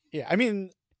 Yeah. I mean,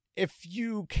 if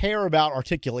you care about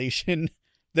articulation,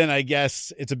 then I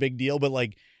guess it's a big deal. But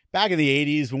like back in the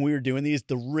 80s when we were doing these,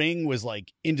 the ring was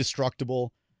like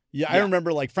indestructible. Yeah. I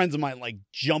remember like friends of mine like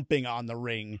jumping on the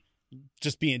ring,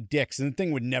 just being dicks, and the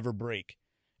thing would never break.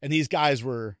 And these guys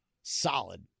were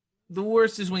solid. The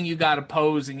worst is when you got a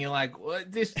pose and you're like,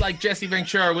 what? This, like Jesse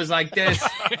Ventura was like this,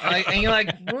 and you're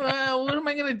like, well, what am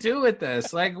I gonna do with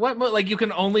this? Like, what? Like you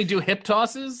can only do hip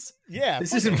tosses? Yeah,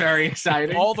 this isn't very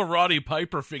exciting. All the Roddy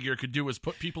Piper figure could do was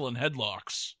put people in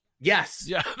headlocks. Yes,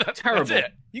 yeah, that's terrible. That's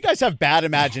it. You guys have bad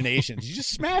imaginations. You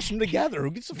just smash them together.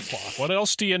 Who gives a fuck? What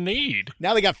else do you need?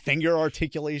 Now they got finger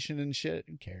articulation and shit.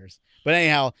 Who cares? But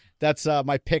anyhow, that's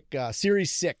my pick.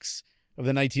 Series 6 of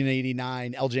the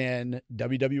 1989 LJN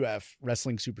WWF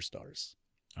Wrestling Superstars.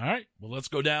 All right. Well, let's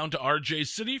go down to RJ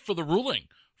City for the ruling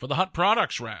for the Hot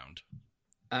Products round.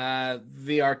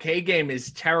 The arcade game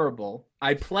is terrible.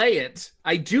 I play it.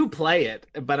 I do play it,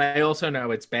 but I also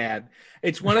know it's bad.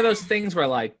 It's one of those things where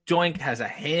like Doink has a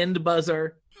hand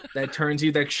buzzer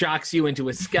that shocks you into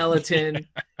a skeleton.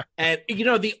 And you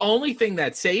know, the only thing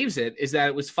that saves it is that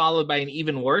it was followed by an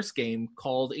even worse game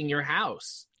called In Your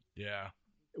House. Yeah.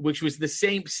 Which was the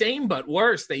same but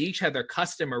worse. They each had their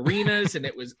custom arenas, and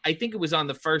I think it was on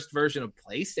the first version of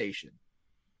PlayStation.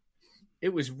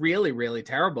 It was really, really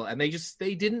terrible, and they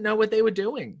didn't know what they were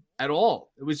doing at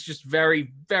all. It was just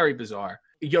very, very bizarre.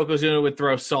 Yokozuna would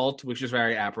throw salt, which was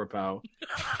very apropos.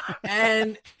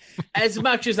 And as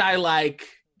much as I like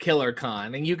Killer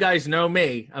Khan, and you guys know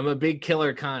me, I'm a big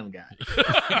Killer Khan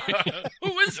guy.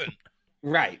 Who isn't?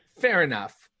 Right, fair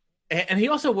enough. And he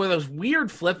also wore those weird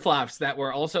flip-flops that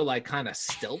were also like kind of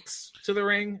stilts to the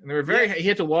ring. And they were he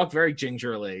had to walk very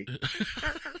gingerly.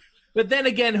 But then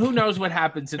again, who knows what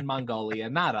happens in Mongolia?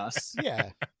 Not us.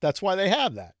 Yeah, that's why they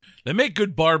have that. They make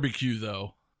good barbecue,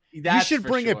 though. That's you should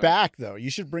bring sure. it back, though. You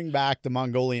should bring back the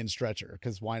Mongolian stretcher,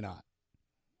 because why not?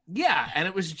 Yeah, and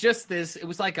it was just this. It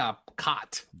was like a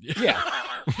cot. Yeah.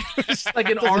 It's like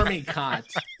an army cot.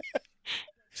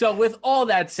 So with all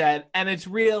that said, and it's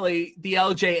really, the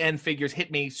LJN figures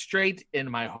hit me straight in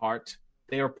my heart.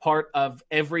 They are part of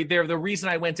they're the reason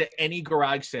I went to any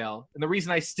garage sale, and the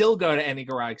reason I still go to any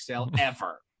garage sale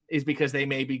ever is because they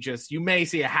may be you may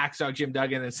see a Hacksaw Jim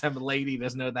Duggan and some lady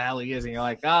doesn't know who the hell he is, and you're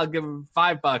like, I'll give him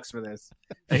 $5 for this.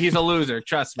 And he's a loser.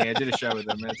 Trust me, I did a show with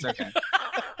him, and it's okay.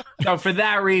 So for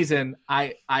that reason,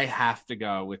 I have to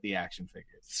go with the action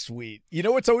figures. Sweet. You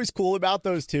know what's always cool about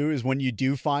those, too, is when you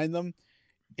do find them,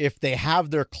 if they have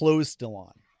their clothes still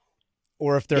on,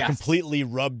 or if they're completely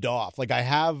rubbed off. Like I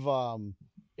have,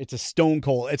 it's a Stone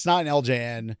Cold. It's not an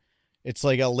LJN. It's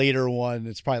like a later one.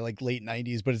 It's probably like late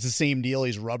 90s, but it's the same deal.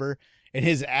 He's rubber, and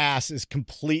his ass is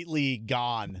completely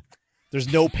gone.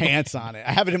 There's no pants on it.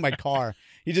 I have it in my car.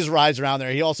 He just rides around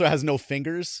there. He also has no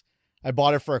fingers. I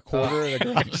bought it for $0.25 at the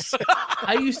garage.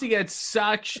 I used to get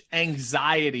such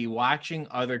anxiety watching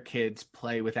other kids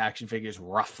play with action figures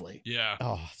roughly. Yeah.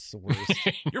 Oh, it's the worst.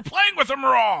 You're playing with them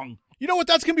wrong. You know what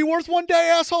that's going to be worth one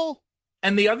day, asshole?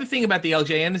 And the other thing about the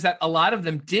LJN is that a lot of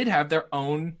them did have their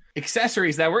own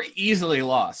accessories that were easily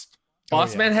lost.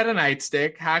 Bossman had a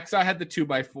nightstick. Hacksaw had the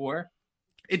 2x4.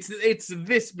 It's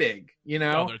this big, you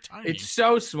know? Oh, they're tiny. It's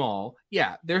so small.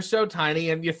 Yeah, they're so tiny,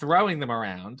 and you're throwing them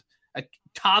around. A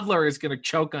toddler is going to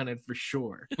choke on it for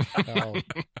sure.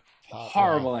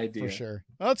 Horrible idea. For sure.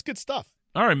 Oh, that's good stuff.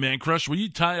 All right, Man Crush, will you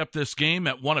tie up this game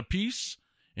at one apiece,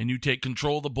 and you take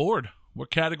control of the board? What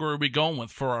category are we going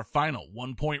with for our final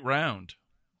 1-point round?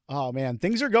 Oh, man.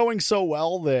 Things are going so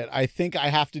well that I think I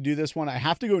have to do this one. I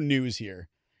have to go news here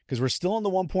because we're still in the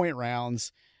 1-point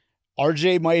rounds.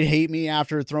 RJ might hate me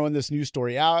after throwing this news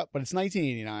story out, but it's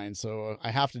 1989, so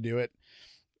I have to do it.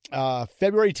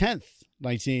 February 10th,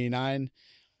 1989.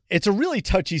 It's a really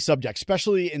touchy subject,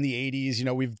 especially in the 80s. You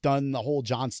know, we've done the whole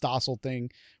John Stossel thing.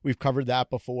 We've covered that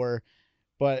before.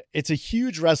 But it's a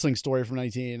huge wrestling story from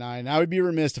 1989. I would be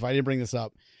remiss if I didn't bring this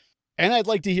up. And I'd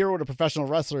like to hear what a professional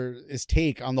wrestler's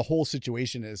take on the whole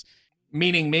situation is.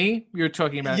 Meaning me? You're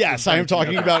talking about... Yes, I am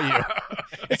talking about you.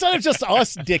 Instead of just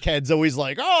us dickheads always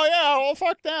like, oh, yeah, well,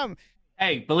 fuck them.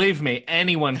 Hey, believe me,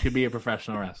 anyone could be a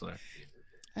professional wrestler.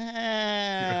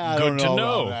 I Good don't to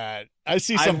know. about that. I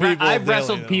see some people. I've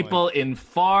wrestled people in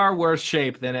far worse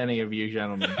shape than any of you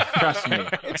gentlemen. Trust me.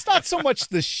 It's not so much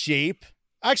the shape.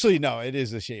 Actually, no, it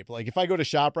is the shape. Like if I go to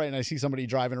ShopRite and I see somebody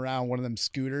driving around one of them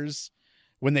scooters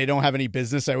when they don't have any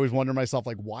business, I always wonder to myself,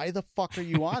 like, why the fuck are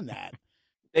you on that?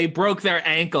 They broke their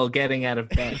ankle getting out of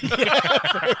bed.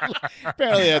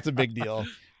 Apparently that's a big deal.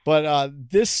 But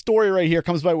this story right here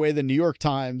comes by way of the New York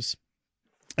Times.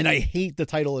 And I hate the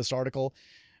title of this article,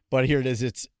 but here it is.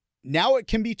 It's Now It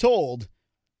Can Be Told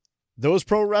Those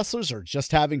Pro Wrestlers Are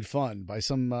Just Having Fun by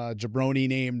some jabroni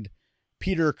named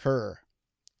Peter Kerr.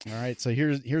 All right, so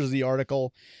here's the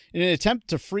article. In an attempt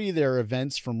to free their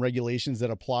events from regulations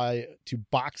that apply to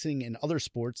boxing and other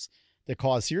sports that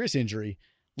cause serious injury,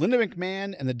 Linda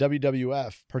McMahon and the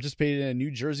WWF participated in a New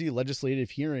Jersey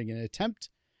legislative hearing in an attempt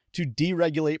to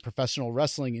deregulate professional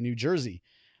wrestling in New Jersey.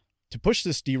 To push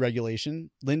this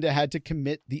deregulation, Linda had to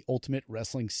commit the ultimate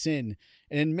wrestling sin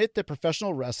and admit that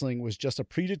professional wrestling was just a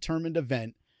predetermined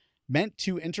event meant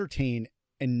to entertain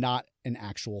and not an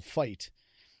actual fight.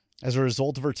 As a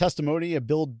result of her testimony, a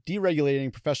bill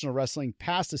deregulating professional wrestling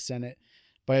passed the Senate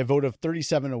by a vote of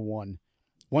 37-1.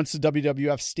 Once the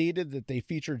WWF stated that they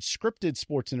featured scripted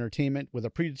sports entertainment with a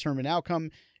predetermined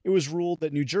outcome, it was ruled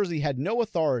that New Jersey had no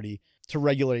authority to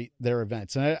regulate their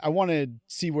events. And I want to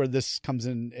see where this comes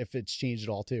in, if it's changed at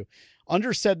all too.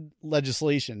 Under said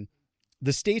legislation,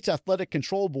 the state's athletic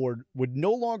control board would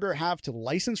no longer have to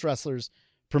license wrestlers,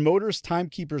 promoters,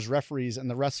 timekeepers, referees,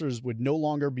 and the wrestlers would no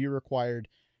longer be required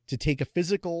to take a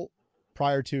physical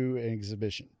prior to an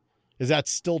exhibition. Is that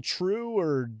still true,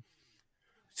 or?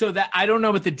 So that I don't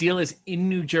know what the deal is in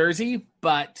New Jersey,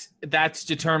 but that's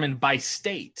determined by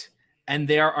state. And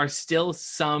there are still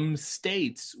some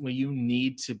states where you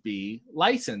need to be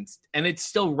licensed. And it's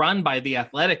still run by the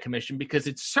athletic commission because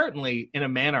it's certainly, in a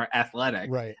manner, athletic.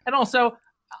 Right. And also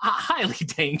highly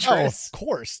dangerous. Oh, of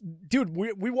course. Dude,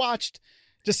 we watched,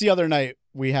 just the other night,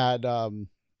 we had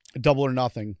Double or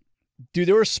Nothing. Dude,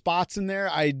 there were spots in there,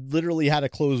 I literally had to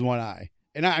close one eye.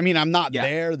 And I mean, I'm not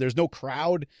there. There's no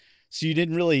crowd. So you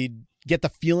didn't really get the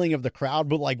feeling of the crowd.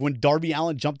 But like when Darby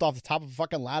Allin jumped off the top of a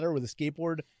fucking ladder with a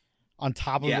skateboard on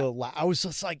top of the ladder, I was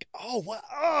just like, oh, what?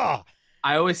 Oh.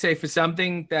 I always say for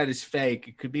something that is fake,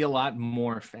 it could be a lot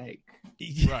more fake.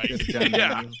 Right.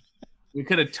 Yeah. We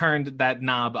could have turned that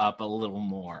knob up a little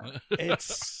more.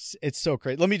 It's so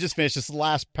crazy. Let me just finish this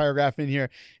last paragraph in here.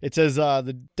 It says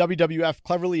the WWF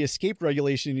cleverly escaped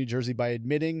regulation in New Jersey by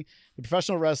admitting the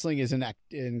professional wrestling is and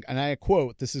I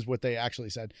quote, this is what they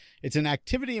actually said. It's an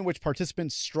activity in which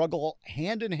participants struggle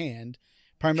hand in hand,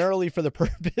 primarily for the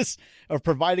purpose of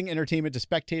providing entertainment to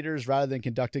spectators rather than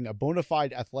conducting a bona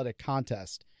fide athletic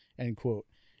contest, end quote.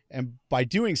 And by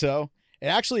doing so, it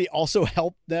actually also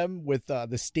helped them with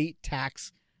the state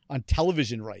tax on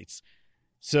television rights.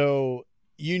 So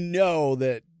you know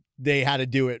that they had to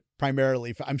do it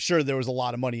primarily. I'm sure there was a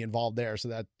lot of money involved there. So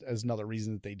that is another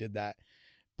reason that they did that.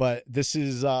 But this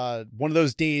is one of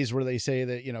those days where they say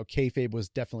that, you know, kayfabe was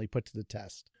definitely put to the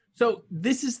test. So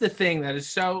this is the thing that is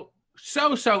so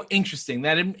interesting,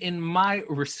 that in my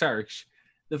research,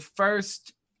 the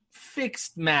first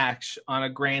fixed match on a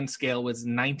grand scale was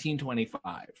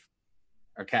 1925.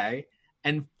 Okay.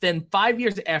 And then 5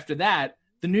 years after that,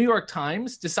 the New York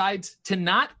Times decides to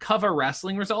not cover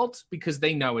wrestling results because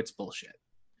they know it's bullshit.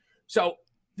 So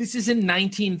this is in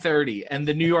 1930 and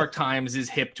the New York Times is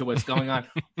hip to what's going on.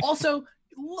 Also,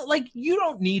 like, you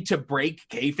don't need to break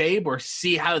kayfabe or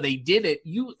see how they did it.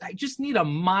 I just need a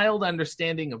mild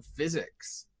understanding of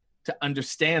physics to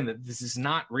understand that this is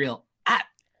not real at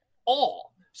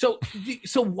all. So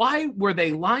why were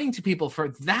they lying to people for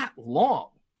that long?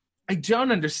 I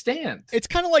don't understand. It's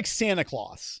kind of like Santa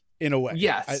Claus in a way.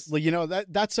 Yes.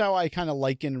 That's how I kind of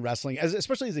liken wrestling,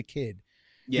 especially as a kid.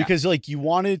 Yeah. Because like you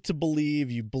wanted to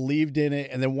believe, you believed in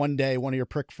it. And then one day one of your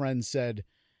prick friends said,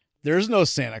 there's no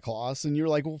Santa Claus. And you're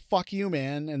like, well, fuck you,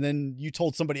 man. And then you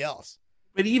told somebody else.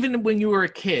 But even when you were a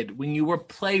kid, when you were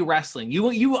play wrestling,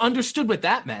 you understood what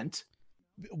that meant.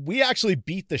 We actually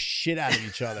beat the shit out of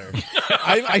each other.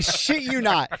 I shit you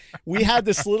not. We had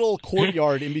this little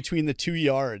courtyard in between the 2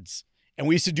 yards, and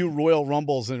we used to do Royal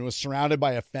Rumbles, and it was surrounded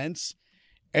by a fence.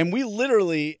 And we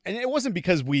literally, and it wasn't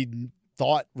because we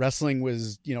thought wrestling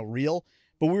was, real,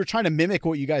 but we were trying to mimic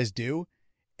what you guys do.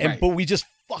 But we just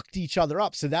fucked each other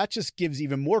up. So that just gives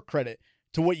even more credit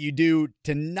to what you do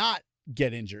to not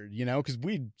get injured, because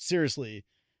we seriously,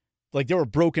 like, there were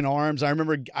broken arms. I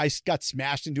remember I got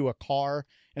smashed into a car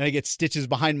and I get stitches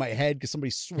behind my head because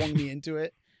somebody swung me into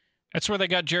it. That's where they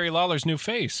got Jerry Lawler's new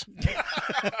face.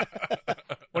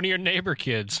 One of your neighbor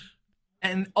kids.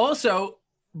 And also,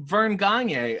 Vern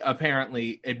Gagne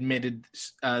apparently admitted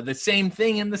the same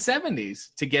thing in the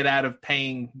 70s to get out of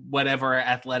paying whatever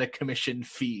athletic commission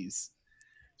fees.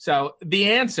 So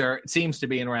the answer, it seems to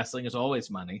be in wrestling, is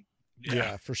always money.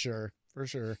 Yeah, for sure. For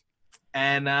sure.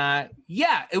 And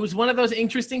it was one of those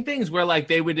interesting things where, like,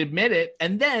 they would admit it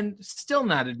and then still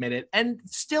not admit it. And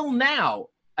still now,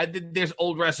 there's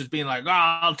old wrestlers being like, "Oh,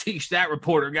 I'll teach that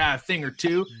reporter guy a thing or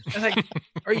two." I was like,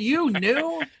 "Are you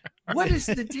new? What is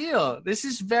the deal? This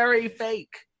is very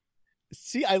fake."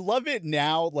 See, I love it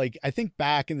now. Like, I think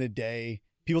back in the day,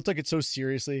 people took it so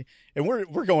seriously, and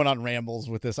we're going on rambles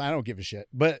with this. I don't give a shit.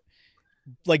 But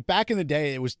like back in the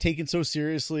day, it was taken so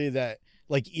seriously that,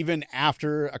 like, even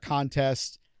after a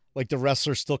contest, like, the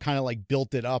wrestler still kind of like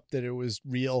built it up that it was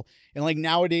real. And like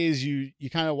nowadays, you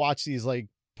kind of watch these like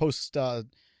post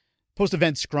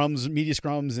event scrums, media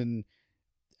scrums, and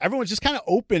everyone's just kind of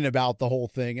open about the whole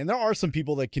thing. And there are some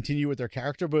people that continue with their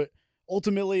character, but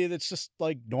ultimately it's just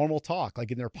like normal talk, like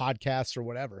in their podcasts or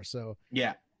whatever. So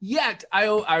yeah. Yet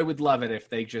I would love it if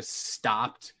they just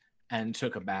stopped and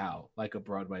took a bow like a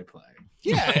Broadway play.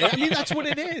 Yeah, I mean, that's what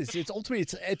it is. It's ultimately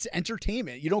it's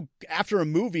entertainment. You don't, after a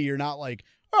movie, you're not like,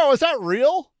 "Oh, is that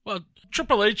real?" Well,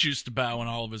 Triple H used to bow in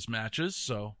all of his matches,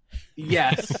 so.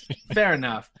 Yes, fair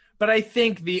enough. But I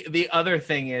think the other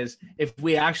thing is, if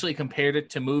we actually compared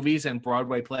it to movies and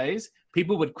Broadway plays,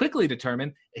 people would quickly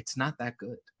determine it's not that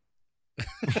good.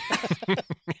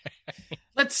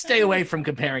 Let's stay away from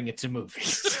comparing it to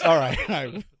movies. All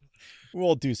right.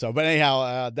 We'll do so. But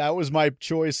anyhow, that was my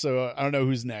choice, so I don't know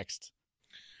who's next.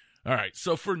 All right.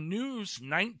 So for news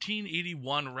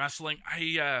 1981 wrestling,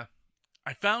 I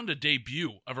found a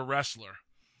debut of a wrestler.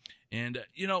 And,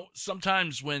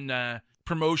 sometimes when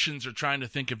promotions are trying to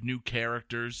think of new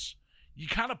characters, you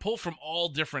kind of pull from all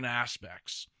different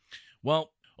aspects.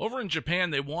 Well, over in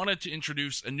Japan, they wanted to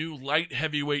introduce a new light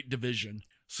heavyweight division.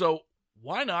 So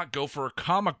why not go for a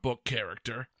comic book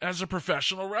character as a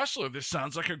professional wrestler? This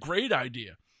sounds like a great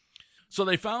idea. So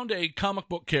they found a comic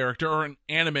book character or an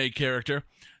anime character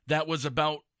that was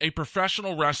about a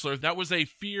professional wrestler that was a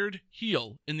feared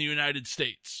heel in the United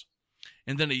States.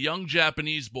 And then a young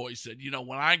Japanese boy said,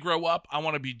 when I grow up, I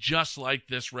want to be just like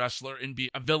this wrestler and be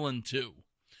a villain too.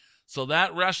 So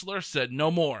that wrestler said no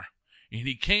more. And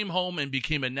he came home and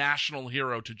became a national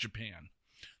hero to Japan.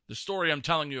 The story I'm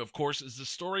telling you, of course, is the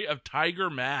story of Tiger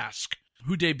Mask,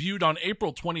 who debuted on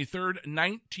April 23rd,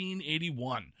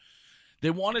 1981. They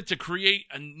wanted to create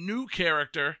a new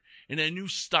character and a new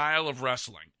style of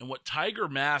wrestling. And what Tiger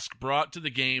Mask brought to the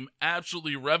game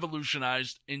absolutely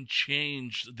revolutionized and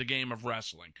changed the game of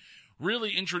wrestling.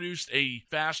 Really introduced a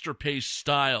faster-paced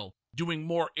style, doing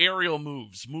more aerial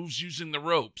moves using the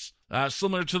ropes,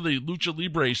 similar to the Lucha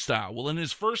Libre style. Well, in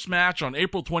his first match on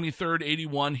April 23rd,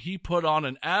 81, he put on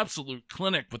an absolute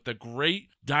clinic with the great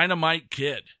Dynamite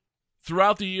Kid.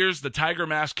 Throughout the years, the Tiger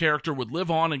Mask character would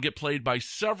live on and get played by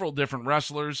several different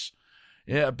wrestlers.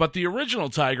 Yeah, but the original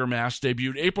Tiger Mask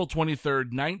debuted April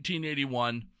 23rd,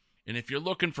 1981. And if you're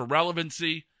looking for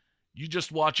relevancy, you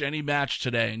just watch any match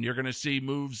today and you're going to see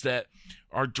moves that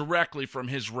are directly from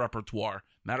his repertoire.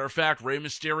 Matter of fact, Rey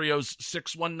Mysterio's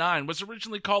 619 was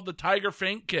originally called the Tiger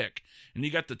Feint Kick. And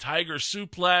you got the Tiger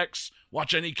Suplex,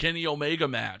 watch any Kenny Omega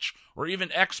match. Or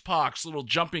even X-Pac's little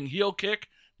jumping heel kick.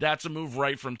 That's a move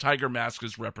right from Tiger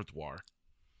Mask's repertoire.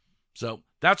 So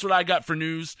that's what I got for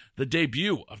news, the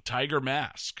debut of Tiger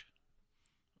Mask.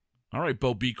 All right,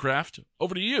 Bo Beecraft,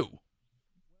 over to you.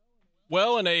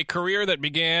 Well, in a career that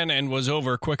began and was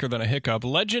over quicker than a hiccup,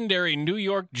 legendary New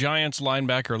York Giants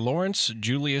linebacker Lawrence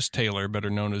Julius Taylor,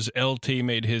 better known as LT,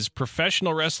 made his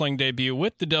professional wrestling debut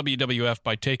with the WWF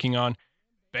by taking on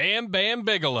Bam Bam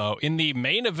Bigelow in the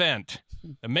main event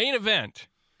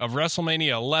of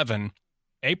WrestleMania 11,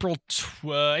 April 2nd,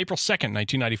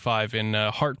 1995 in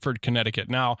Hartford, Connecticut.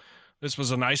 Now, this was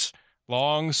a nice,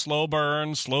 long, slow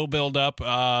burn, slow build-up.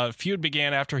 Feud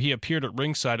began after he appeared at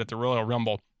ringside at the Royal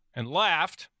Rumble and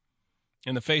laughed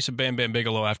in the face of Bam Bam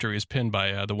Bigelow after he was pinned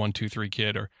by the 1-2-3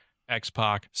 Kid or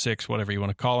X-Pac, 6, whatever you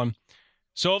want to call him.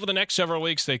 So over the next several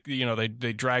weeks, they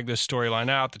drag this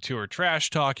storyline out. The two are trash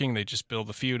talking. They just build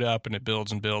the feud up, and it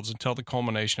builds and builds until the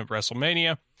culmination of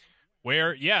WrestleMania,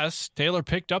 where, yes, Taylor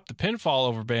picked up the pinfall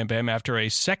over Bam Bam after a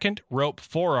second rope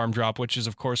forearm drop, which is,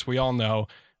 of course, we all know,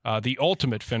 the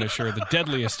ultimate finisher, the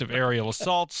deadliest of aerial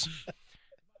assaults.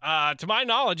 To my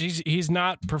knowledge, he's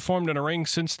not performed in a ring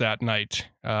since that night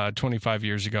 25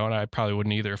 years ago, and I probably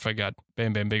wouldn't either if I got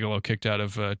Bam Bam Bigelow kicked out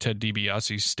of Ted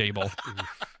DiBiase's stable.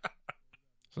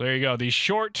 So there you go. The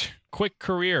short, quick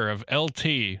career of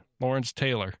LT, Lawrence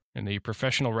Taylor, in the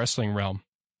professional wrestling realm.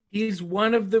 He's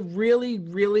one of the really,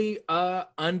 really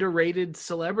underrated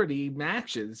celebrity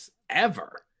matches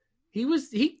ever.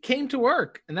 He came to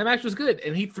work, and that match was good,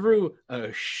 and he threw a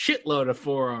shitload of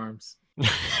forearms.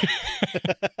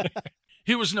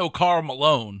 He was no Karl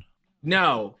Malone.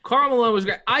 No, Karl Malone was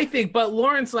great, I think, but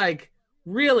Lawrence,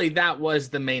 really, that was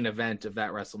the main event of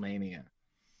that WrestleMania.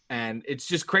 And it's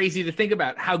just crazy to think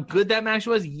about how good that match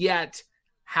was, yet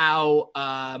how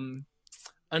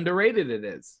underrated it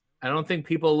is. I don't think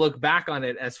people look back on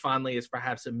it as fondly as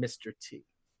perhaps a Mr. T.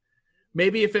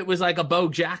 Maybe if it was like a Bo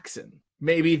Jackson,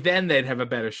 maybe then they'd have a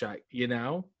better shot,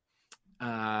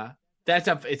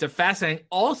 It's a fascinating.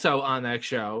 Also on that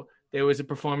show, there was a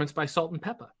performance by Salt and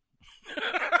Pepper.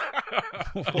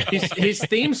 his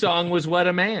theme song was "What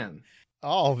a Man."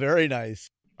 Oh, very nice.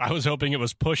 I was hoping it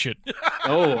was "Push It."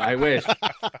 Oh, I wish.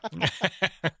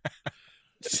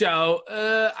 So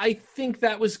I think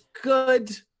that was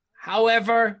good.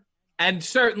 However, and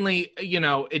certainly,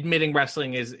 admitting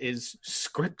wrestling is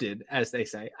scripted, as they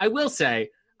say. I will say,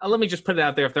 let me just put it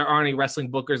out there. If there are any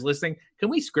wrestling bookers listening, can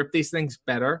we script these things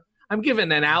better? I'm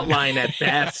given an outline at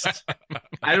best.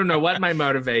 I don't know what my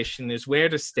motivation is, where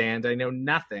to stand. I know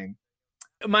nothing.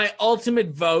 My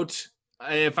ultimate vote,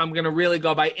 if I'm going to really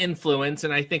go by influence,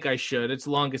 and I think I should, it's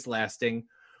longest lasting,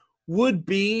 would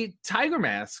be Tiger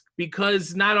Mask.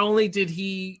 Because not only did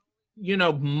he,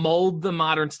 mold the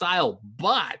modern style,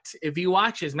 but if you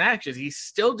watch his matches, he's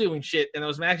still doing shit in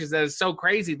those matches that is so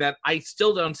crazy that I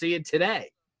still don't see it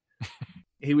today.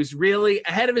 He was really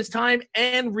ahead of his time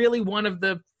and really one of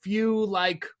the few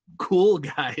cool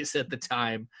guys at the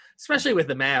time, especially with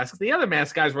the mask. The other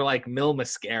mask guys were like Mil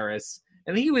Mascaras,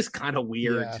 and he was kind of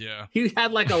weird. Yeah. He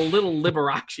had a little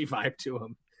Liberace vibe to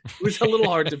him. It was a little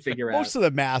hard to figure out. Most of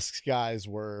the masks guys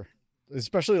were,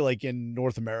 especially in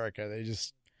North America, they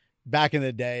just, back in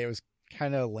the day, it was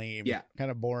kind of lame. Yeah. Kind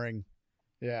of boring.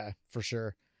 Yeah, for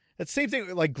sure. It's the same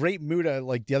thing like Great Muta.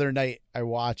 The other night I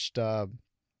watched, I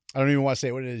don't even want to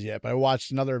say what it is yet, but I watched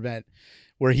another event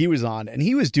where he was on, and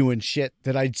he was doing shit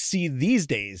that I'd see these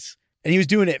days, and he was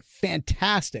doing it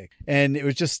fantastic. And it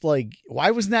was just why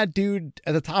wasn't that dude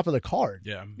at the top of the card?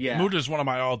 Yeah. Muta's one of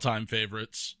my all-time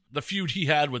favorites. The feud he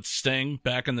had with Sting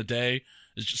back in the day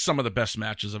is just some of the best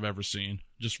matches I've ever seen.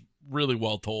 Just really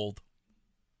well told.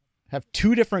 Have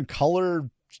two different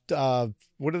color,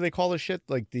 what do they call this shit?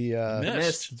 The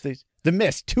Mist. The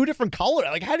mist, two different color.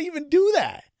 How do you even do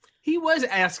that? He was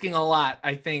asking a lot,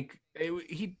 I think.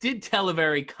 He did tell a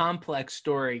very complex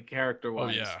story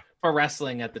character-wise for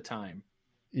wrestling at the time.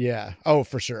 Yeah. Oh,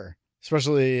 for sure.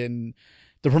 Especially in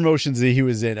the promotions that he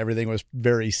was in, everything was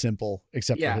very simple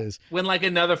except for his. When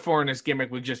another foreigner's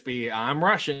gimmick would just be, I'm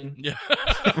Russian. Yeah.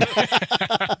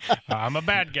 I'm a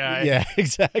bad guy. Yeah,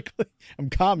 exactly. I'm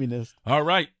communist. All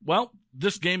right. Well,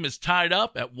 this game is tied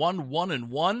up at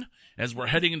 1-1-1 as we're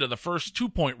heading into the first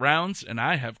 2-point rounds, and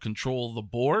I have control of the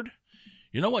board.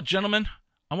 You know what, gentlemen?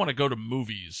 I want to go to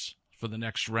movies for the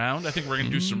next round. I think we're going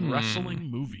to do some wrestling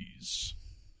movies.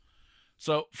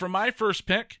 So for my first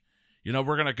pick, we're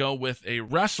going to go with a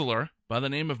wrestler by the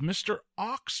name of Mr.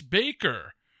 Ox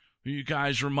Baker, who you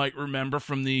guys might remember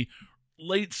from the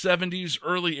late 70s,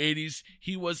 early 80s.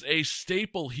 He was a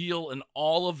staple heel in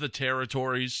all of the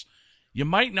territories. You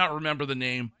might not remember the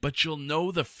name, but you'll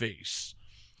know the face.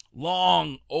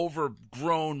 Long,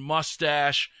 overgrown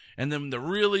mustache, and then the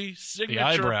really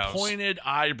signature pointed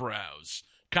eyebrows.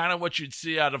 Kind of what you'd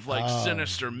see out of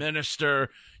Sinister Minister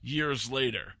years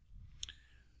later.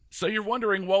 So you're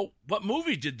wondering, well, what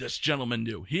movie did this gentleman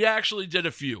do? He actually did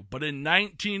a few, but in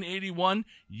 1981,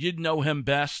 you'd know him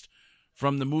best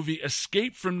from the movie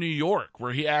Escape from New York,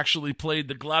 where he actually played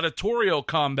the gladiatorial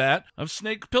combat of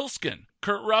Snake Plissken,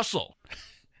 Kurt Russell.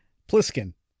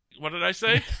 Pliskin. What did I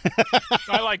say?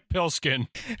 I like Pilskin.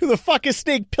 Who the fuck is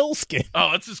Snake Plissken?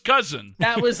 Oh, it's his cousin.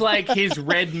 That was his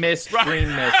red mist,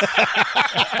 green mist.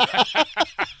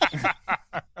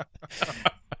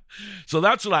 So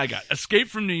that's what I got. Escape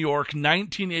from New York,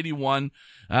 1981.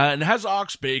 And it has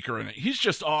Ox Baker in it. He's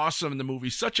just awesome in the movie.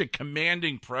 Such a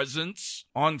commanding presence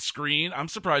on screen. I'm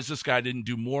surprised this guy didn't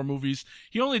do more movies.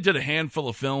 He only did a handful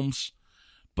of films.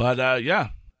 But,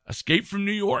 Escape from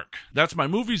New York. That's my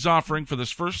movies offering for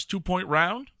this first 2-point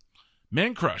round.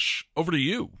 Man Crush, over to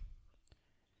you.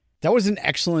 That was an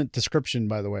excellent description,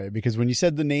 by the way, because when you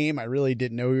said the name, I really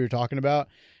didn't know who you were talking about.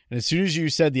 And as soon as you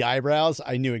said the eyebrows,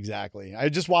 I knew exactly. I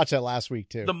just watched that last week,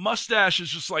 too. The mustache is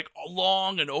just like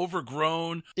long and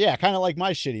overgrown. Yeah, kind of like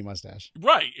my shitty mustache.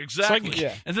 Right, exactly.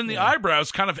 Yeah. And then the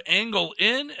eyebrows kind of angle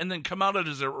in and then come out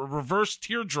as a reverse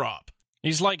teardrop.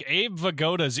 He's like Abe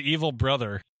Vigoda's evil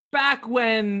brother. Back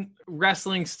when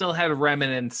wrestling still had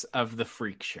remnants of the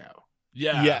freak show.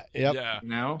 Yeah. Yeah, yep. Yeah.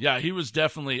 No? Yeah, he was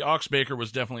definitely, Ox Baker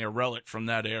was definitely a relic from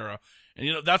that era.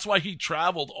 And, that's why he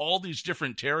traveled all these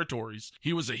different territories.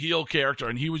 He was a heel character,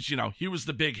 and he was, he was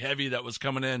the big heavy that was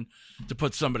coming in to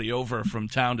put somebody over from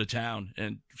town to town.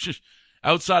 And just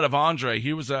outside of Andre,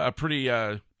 he was a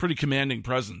pretty commanding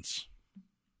presence.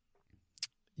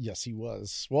 Yes, he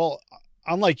was. Well,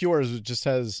 unlike yours, it just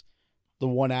has the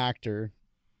one actor.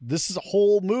 This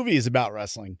whole movie is about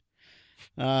wrestling.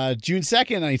 June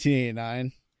 2nd,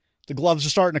 1989. The gloves are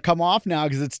starting to come off now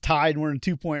because it's tied and we're in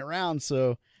 2-point rounds.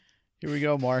 So here we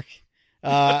go, Mark.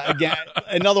 Again,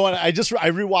 another one. I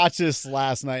rewatched this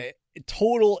last night.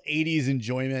 Total 80s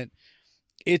enjoyment.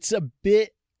 It's a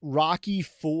bit Rocky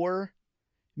IV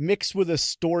mixed with a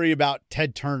story about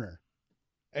Ted Turner.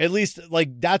 At least,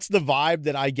 that's the vibe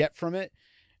that I get from it.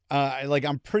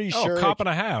 I'm pretty sure. Cop and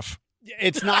a half.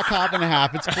 It's not Cop and a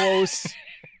Half. It's close.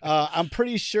 I'm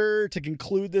pretty sure to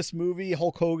conclude this movie,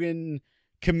 Hulk Hogan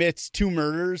commits 2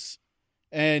 murders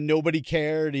and nobody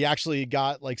cared. He actually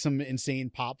got some insane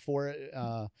pop for it.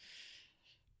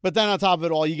 But then on top of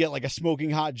it all, you get a smoking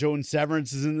hot Joan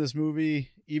Severance is in this movie,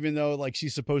 even though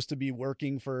she's supposed to be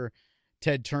working for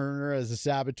Ted Turner as a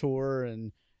saboteur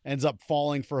and ends up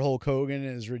falling for Hulk Hogan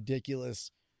in his ridiculous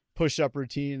push-up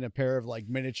routine in a pair of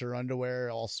miniature underwear,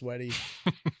 all sweaty.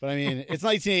 But I mean, it's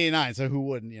 1989, so who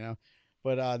wouldn't,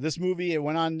 But this movie, it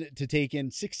went on to take in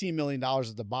 $16 million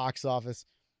at the box office,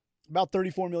 about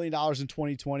 $34 million in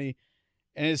 2020.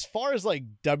 And as far as I'm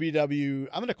going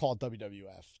to call it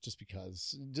WWF just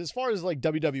because. As far as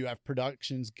WWF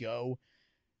productions go,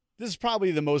 this is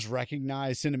probably the most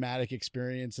recognized cinematic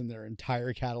experience in their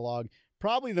entire catalog.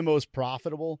 Probably the most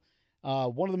profitable.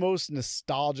 One of the most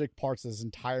nostalgic parts of this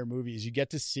entire movie is you get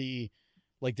to see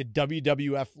the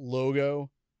WWF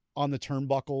logo on the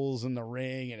turnbuckles in the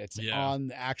ring, and it's on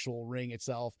the actual ring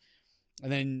itself.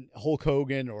 And then Hulk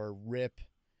Hogan, or Rip,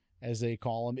 as they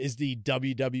call him, is the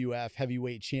WWF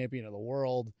heavyweight champion of the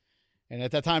world. And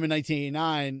at that time in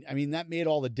 1989, I mean, that made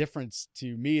all the difference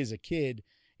to me as a kid,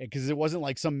 because it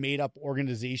wasn't some made up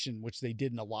organization, which they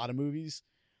did in a lot of movies.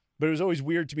 But it was always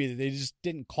weird to me that they just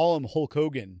didn't call him Hulk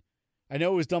Hogan. I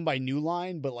know it was done by New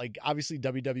Line, but obviously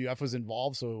WWF was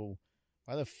involved. So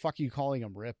why the fuck are you calling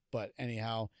him Rip? But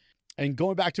anyhow, and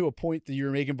going back to a point that you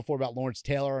were making before about Lawrence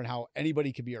Taylor and how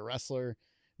anybody could be a wrestler,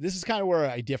 this is kind of where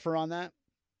I differ on that,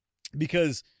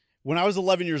 because when I was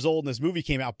 11 years old and this movie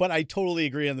came out, but I totally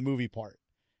agree on the movie part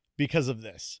because of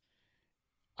this.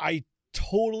 I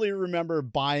totally remember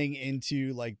buying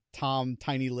into Tom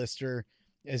Tiny Lister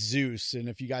as Zeus. And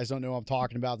if you guys don't know what I'm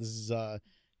talking about, this is,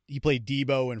 he played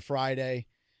Debo in Friday.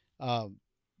 And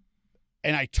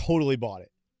I totally bought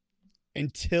it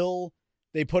until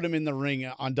they put him in the ring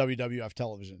on WWF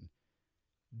television.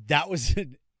 That was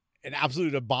an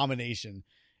absolute abomination.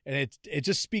 And it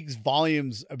just speaks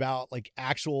volumes about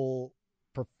actual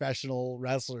professional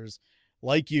wrestlers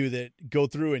like you that go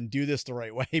through and do this the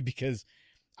right way, because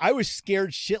I was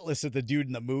scared shitless at the dude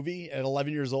in the movie at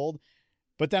 11 years old.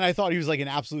 But then I thought he was an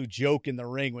absolute joke in the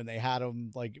ring when they had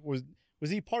him. Was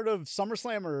he part of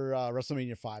SummerSlam or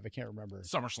WrestleMania 5? I can't remember.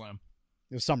 SummerSlam.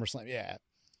 It was SummerSlam, yeah.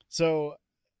 So,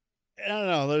 I don't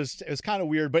know. It was kind of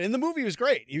weird. But in the movie, he was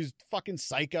great. He was fucking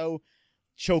psycho,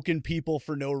 choking people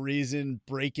for no reason,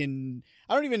 breaking...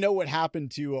 I don't even know what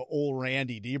happened to old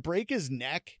Randy. Did he break his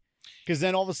neck? Because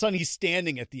then all of a sudden, he's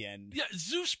standing at the end. Yeah,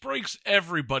 Zeus breaks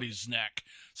everybody's neck.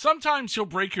 Sometimes he'll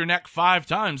break your neck 5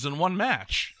 times in one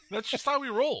match. That's just how he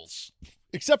rolls.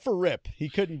 Except for Rip. He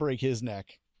couldn't break his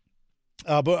neck.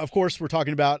 But of course, we're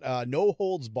talking about No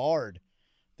Holds Barred,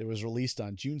 that was released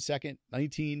on June 2nd,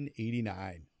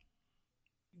 1989.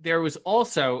 There was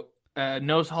also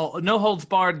No Holds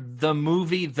Barred, the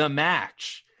movie, The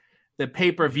Match, the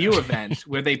pay-per-view event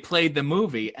where they played the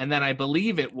movie. And then I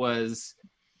believe it was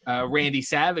Randy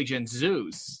Savage and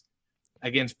Zeus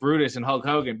against Brutus and Hulk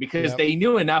Hogan, because they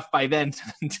knew enough by then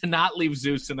to not leave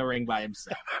Zeus in the ring by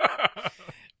himself.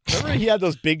 Remember he had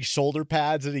those big shoulder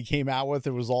pads that he came out with?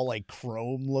 It was all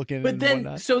chrome looking. But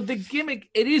then, so the gimmick,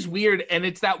 it is weird. And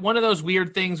it's that one of those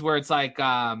weird things where it's that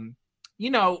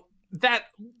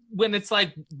when it's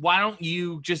why don't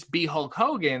you just be Hulk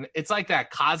Hogan? It's like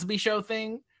that Cosby Show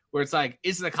thing where it's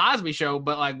it's the Cosby Show,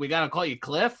 but we got to call you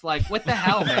Cliff. What the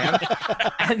hell, man?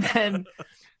 And then,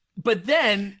 But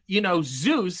then,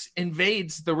 Zeus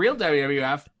invades the real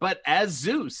WWF, but as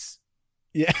Zeus.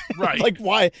 Yeah. Right. Like,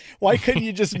 why couldn't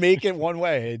you just make it one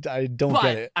way? I don't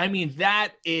get it. I mean,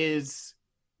 that is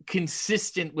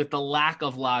consistent with the lack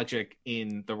of logic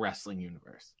in the wrestling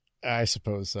universe. I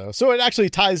suppose so. So it actually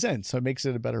ties in, so it makes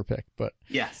it a better pick. But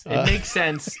yes, it makes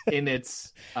sense in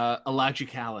its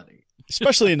illogicality.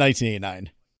 Especially in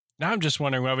 1989. Now I'm just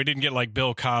wondering why we didn't get like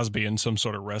Bill Cosby in some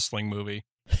sort of wrestling movie.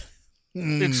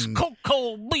 It's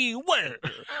Coco Beware.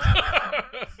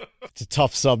 It's a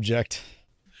tough subject.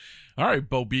 All right,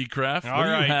 Bo Beecraft, what do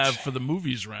right. you have for the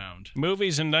movies round?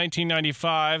 Movies in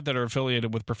 1995 that are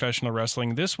affiliated with professional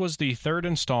wrestling. This was the third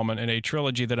installment in a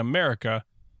trilogy that America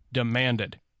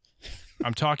demanded.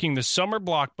 I'm talking the summer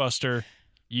blockbuster,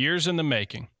 Years in the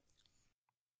Making.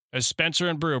 As Spencer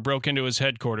and Brew broke into his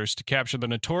headquarters to capture the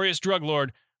notorious drug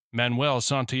lord Manuel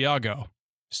Santiago,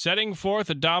 setting forth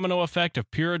a domino effect of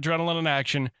pure adrenaline and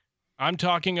action, I'm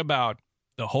talking about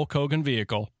the Hulk Hogan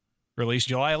vehicle, released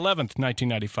July 11th,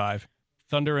 1995,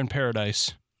 Thunder in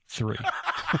Paradise 3.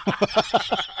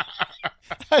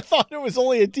 I thought it was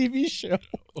only a TV show.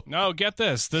 No, get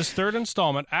this. This third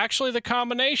installment, actually the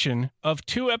combination of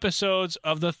 2 episodes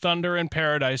of the Thunder in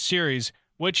Paradise series,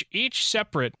 which each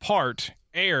separate part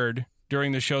aired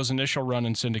during the show's initial run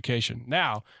in syndication.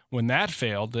 Now, when that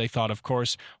failed, they thought, of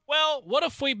course, well, what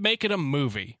if we make it a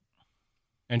movie?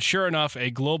 And sure enough, a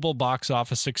global box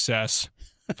office success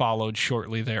followed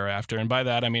shortly thereafter. And by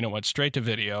that, I mean it went straight to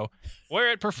video, where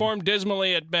it performed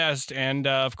dismally at best. And,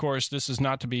 of course, this is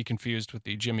not to be confused with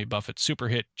the Jimmy Buffett super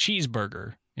hit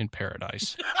Cheeseburger in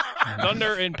Paradise.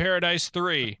 Thunder in Paradise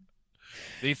 3,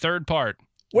 the third part.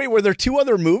 Wait, were there 2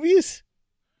 other movies?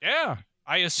 Yeah.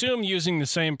 I assume using the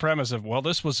same premise of, well,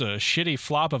 this was a shitty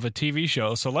flop of a TV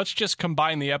show, so let's just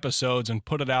combine the episodes and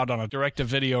put it out on a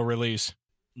direct-to-video release.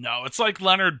 No, it's like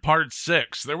Leonard Part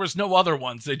 6. There was no other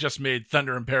ones. They just made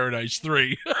Thunder in Paradise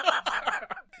 3.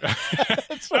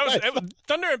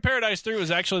 Thunder in Paradise 3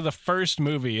 was actually the first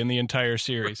movie in the entire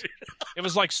series. It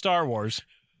was like Star Wars.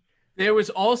 There was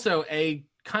also a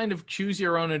kind of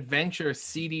choose-your-own-adventure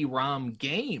CD-ROM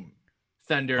game,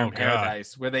 Thunder in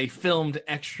Paradise, where they filmed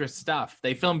extra stuff.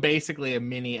 They filmed basically a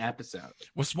mini episode.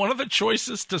 Was one of the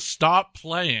choices to stop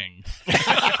playing?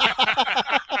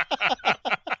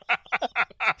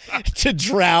 To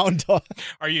drown.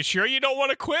 Are you sure you don't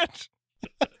want to quit?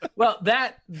 Well,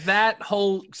 that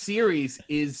whole series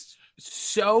is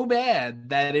so bad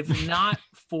that if not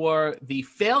for the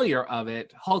failure of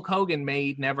it, Hulk Hogan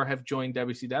may never have joined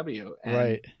WCW and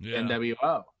Right.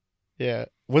 NWO. Yeah.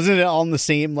 Wasn't it on the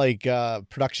same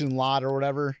production lot or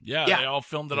whatever? Yeah, Yeah. they all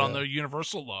filmed it on the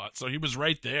Universal lot, so he was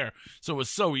right there. So it was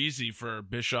so easy for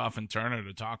Bischoff and Turner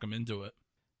to talk him into it.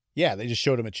 Yeah, they just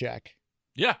showed him a check.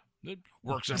 Yeah, it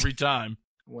works every time.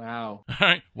 Wow. All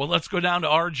right, well, let's go down to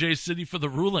RJ City for the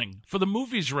ruling, for the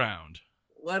movies round.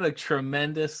 What a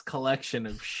tremendous collection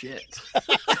of shit.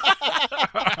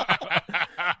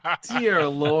 Dear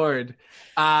Lord.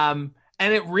 And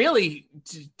it really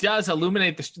does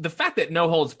illuminate the fact that No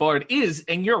Holds Barred is,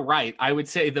 and you're right, I would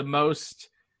say the most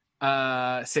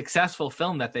successful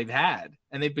film that they've had.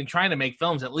 And they've been trying to make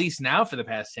films at least now for the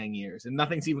past 10 years, and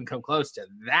nothing's even come close to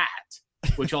that.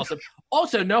 Which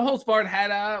also No Holds Barred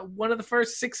had one of the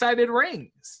first 6-sided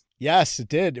rings. Yes, it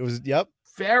did. It was, yep.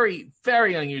 Very,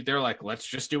 very unusual. They're like, let's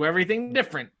just do everything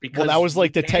different. Because Well, that was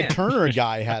like the we Ted can. Turner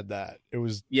guy had that. It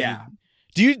was. Yeah.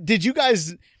 Did you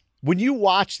guys, when you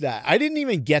watched that, I didn't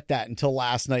even get that until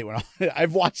last night when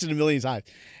I've watched it a million times,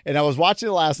 and I was watching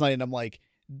it last night and I'm like,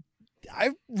 I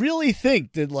really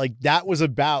think that that was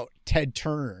about Ted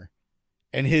Turner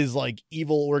and his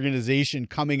evil organization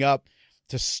coming up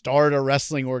to start a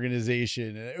wrestling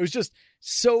organization. And it was just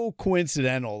so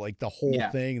coincidental, the whole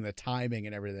thing, the timing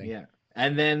and everything. Yeah.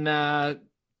 And then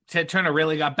Ted Turner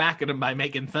really got back at him by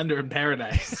making Thunder in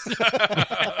Paradise.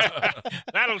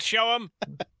 That'll show him.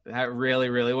 That really,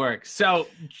 really works. So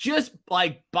just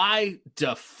by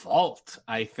default,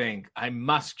 I think I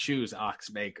must choose Ox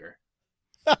Baker.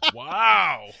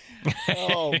 Wow.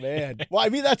 Oh man. Well, I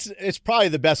mean, it's probably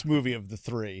the best movie of the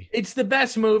 3. It's the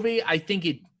best movie. I think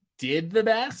it did the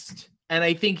best. And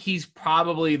I think he's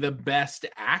probably the best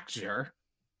actor.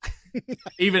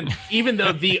 even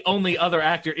though the only other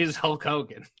actor is Hulk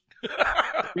Hogan.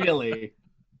 Really.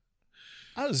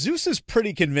 Zeus is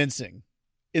pretty convincing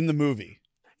in the movie.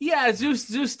 Yeah,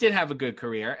 Zeus did have a good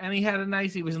career, and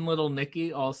he was in Little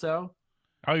Nicky also.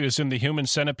 Oh, he was in the Human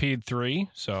Centipede 3.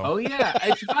 So. Oh yeah,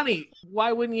 it's funny.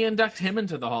 Why wouldn't you induct him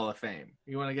into the Hall of Fame?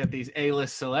 You want to get these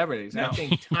A-list celebrities. No. I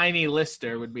think Tiny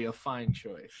Lister would be a fine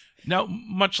choice. Now,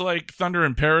 much like Thunder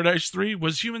in Paradise 3,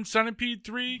 was Human Centipede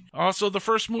 3 also the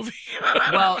first movie?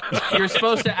 Well, you're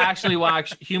supposed to actually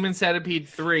watch Human Centipede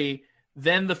 3,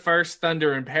 then the first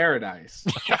Thunder in Paradise.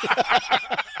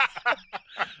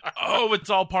 Oh, it's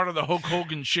all part of the Hulk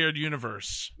Hogan shared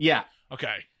universe. Yeah,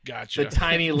 Okay, gotcha. the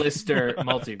Tiny Lister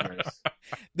multiverse.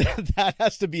 That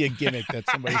has to be a gimmick that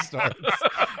somebody starts.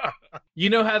 You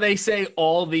know how they say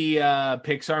all the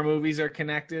Pixar movies are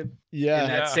connected? Yeah. In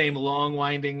that Yeah. same long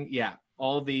winding, yeah.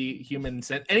 All the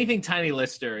anything Tiny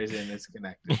Lister is in is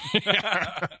connected.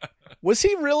 Was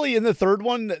he really in the third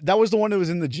one? That was the one that was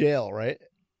in the jail, right?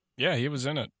 Yeah, he was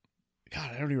in it.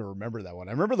 God, I don't even remember that one.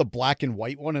 I remember the black and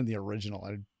white one and the original.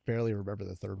 I barely remember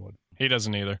the third one. He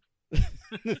doesn't either.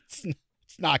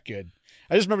 It's not good.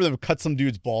 I just remember them cut some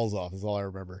dude's balls off is all I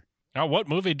remember. Now, what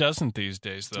movie doesn't these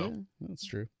days, though? Yeah, that's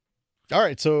true. All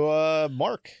right, so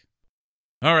Mark.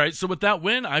 All right, so with that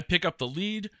win, I pick up the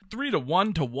lead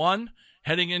 3-1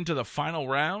 heading into the final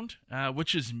round,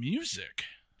 which is music.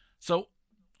 So,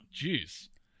 geez.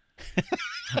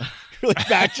 Really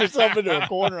backed yourself into a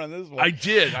corner on this one. I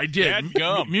did.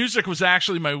 Dadgum. Music was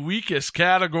actually my weakest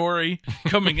category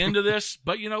coming into this,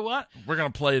 but you know what? We're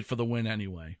going to play it for the win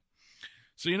anyway.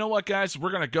 So you know what, guys? We're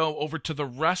going to go over to the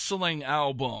wrestling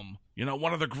album. You know,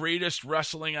 one of the greatest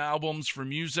wrestling albums for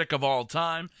music of all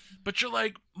time. But you're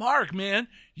like, Mark, man,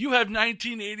 you have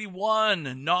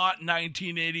 1981, not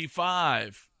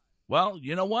 1985. Well,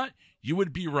 you know what? You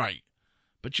would be right.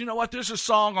 But you know what? There's a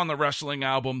song on the wrestling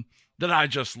album that I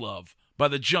just love by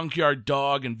the Junkyard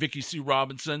Dog and Vicky Sue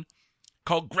Robinson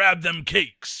called Grab Them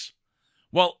Cakes.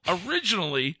 Well,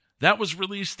 originally, that was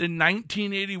released in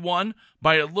 1981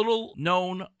 by a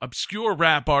little-known, obscure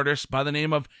rap artist by the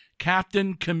name of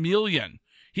Captain Chameleon.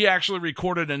 He actually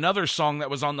recorded another song that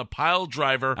was on the Pile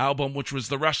Driver album, which was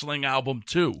the wrestling album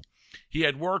too. He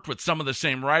had worked with some of the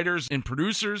same writers and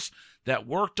producers that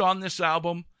worked on this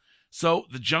album. So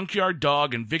the Junkyard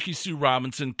Dog and Vicky Sue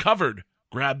Robinson covered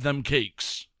Grab Them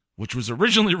Cakes, which was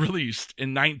originally released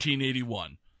in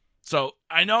 1981. So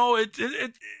I know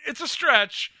it's a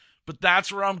stretch, but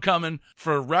that's where I'm coming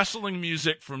for wrestling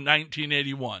music from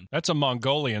 1981. That's a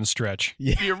Mongolian stretch.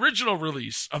 Yeah. The original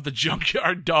release of the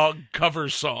Junkyard Dog cover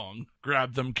song,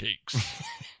 Grab Them Cakes.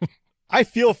 I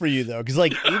feel for you, though, because,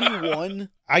 like, 81,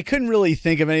 I couldn't really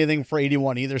think of anything for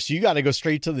 81 either, so you got to go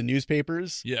straight to the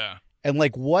newspapers. Yeah. And,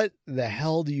 like, what the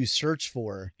hell do you search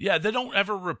for? Yeah, they don't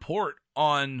ever report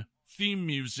on theme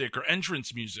music or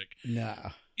entrance music. Nah.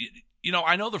 You know,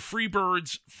 I know the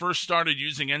Freebirds first started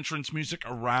using entrance music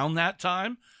around that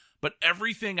time, but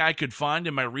everything I could find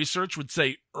in my research would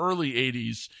say early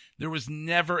 80s. There was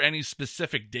never any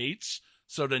specific dates,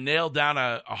 so to nail down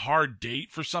a hard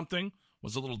date for something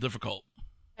was a little difficult.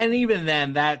 And even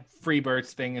then, that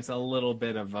Freebirds thing is a little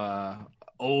bit of a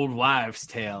old wives'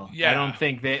 tale. Yeah. I don't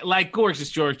think they, like Gorgeous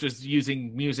George was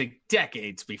using music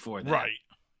decades before that. Right.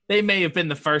 They may have been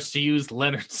the first to use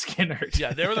Leonard Skinner.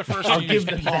 Yeah, they were the first I'll to give use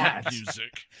them pop that.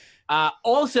 music.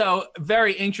 Also,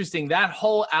 very interesting, that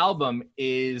whole album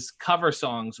is cover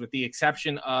songs with the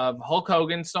exception of Hulk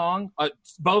Hogan's song,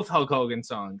 both Hulk Hogan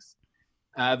songs,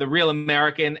 The Real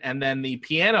American, and then the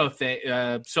piano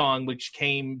song, which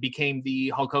became the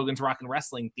Hulk Hogan's Rock and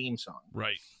Wrestling theme song.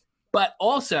 Right. But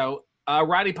also,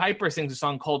 Roddy Piper sings a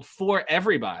song called For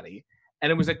Everybody,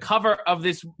 and it was a cover of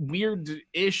this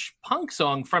weird-ish punk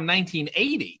song from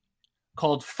 1980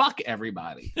 called Fuck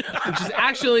Everybody, which is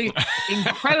actually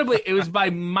incredibly, it was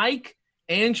by Mike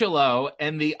Angelo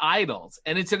and the Idols,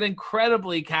 and it's an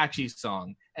incredibly catchy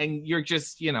song, and you're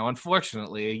just,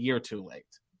 unfortunately, a year too late.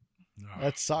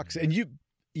 That sucks. And you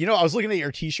know, I was looking at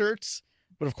your t-shirts,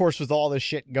 but of course, with all this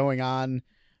shit going on,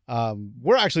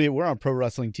 we're on Pro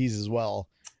Wrestling Tees as well.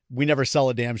 We never sell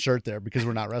a damn shirt there because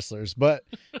we're not wrestlers. But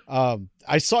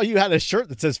I saw you had a shirt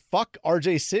that says "Fuck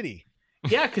RJ City."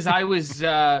 Yeah, because I was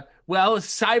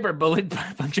cyberbullied by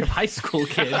a bunch of high school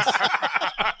kids,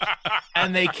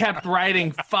 and they kept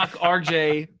writing "Fuck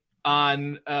RJ"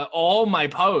 on all my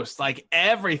posts, like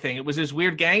everything. It was this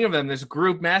weird gang of them, this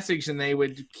group message, and they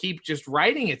would keep just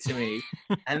writing it to me.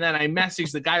 And then I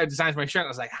messaged the guy who designs my shirt, and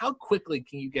I was like, "How quickly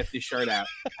can you get this shirt out?"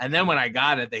 And then when I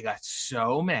got it, they got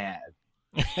so mad.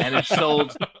 And it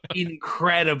sold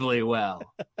incredibly well.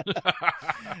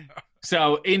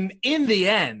 So in the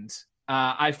end,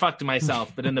 I fucked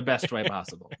myself, but in the best way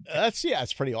possible.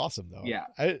 It's pretty awesome though. Yeah.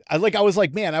 I was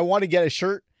like, man, I want to get a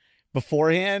shirt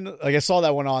beforehand. Like I saw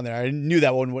that one on there. I knew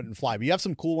that one wouldn't fly, but you have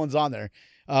some cool ones on there.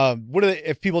 What are they,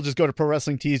 if people just go to Pro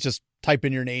Wrestling Tees, just type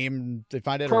in your name, they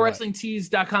find it?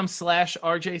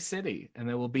 ProWrestlingTees.com/RJ City, and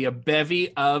there will be a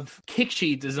bevy of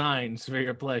kitschy designs for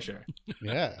your pleasure.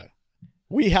 Yeah.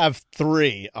 We have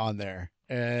 3 on there,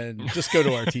 and just go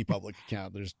to our T Public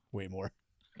account. There's way more.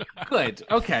 Good.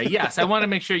 Okay. Yes, I want to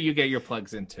make sure you get your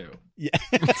plugs in too. Yeah.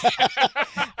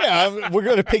 Yeah, we're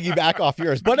going to piggyback off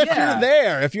yours. But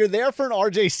if you're there for an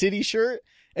RJ City shirt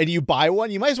and you buy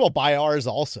one, you might as well buy ours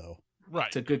also. Right.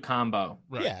 It's a good combo.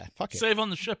 Right. Yeah, fuck it. Save on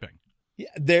the shipping. Yeah,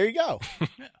 there you go.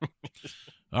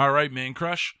 All right, Man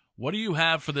Crush, what do you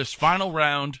have for this final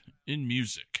round in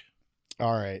music?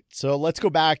 All right, so let's go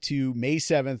back to May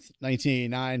 7th,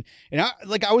 1989. And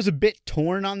I was a bit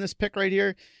torn on this pick right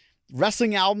here.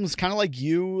 Wrestling albums, kind of like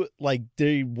you, like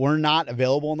they were not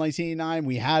available in 1989.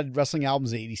 We had wrestling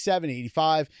albums in 87,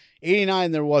 85,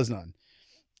 89, there was none.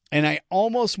 And I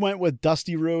almost went with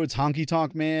Dusty Rhodes' Honky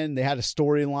Tonk Man. They had a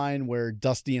storyline where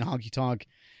Dusty and Honky Tonk,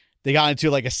 they got into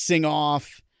like a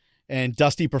sing-off, and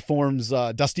Dusty performs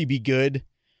Dusty Be Good.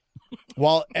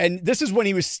 And this is when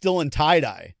he was still in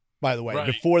tie-dye, by the way, right,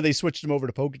 before they switched him over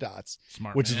to polka dots,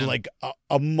 which is like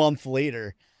a month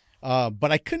later.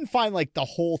 But I couldn't find like the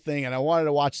whole thing, and I wanted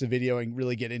to watch the video and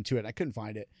really get into it, and I couldn't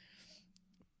find it.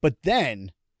 But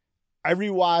then I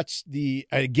rewatched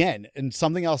again, and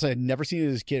something else I had never seen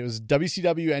as a kid. It was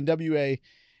WCW NWA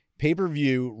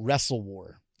pay-per-view Wrestle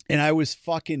War. And I was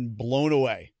fucking blown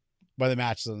away by the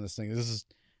matches on this thing. This is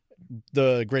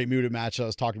the Great Muta match I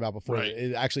was talking about before. Right.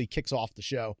 It actually kicks off the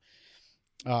show.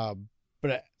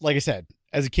 But like I said,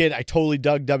 as a kid, I totally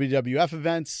dug WWF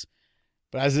events.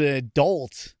 But as an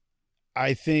adult,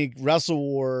 I think Wrestle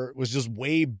War was just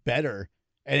way better,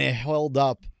 and it held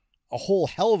up a whole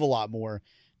hell of a lot more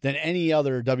than any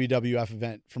other WWF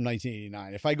event from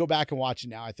 1989. If I go back and watch it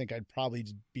now, I think I'd probably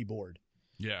be bored.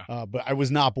 Yeah. But I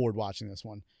was not bored watching this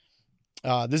one.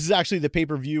 This is actually the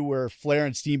pay-per-view where Flair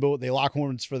and Steamboat, they lock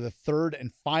horns for the third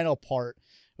and final part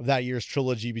of that year's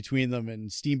trilogy between them,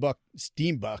 and Steamboat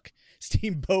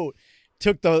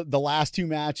took the last 2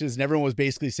 matches, and everyone was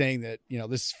basically saying that,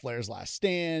 this is Flair's last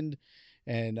stand.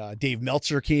 And Dave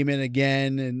Meltzer came in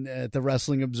again and at the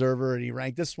Wrestling Observer, and he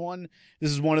ranked this one.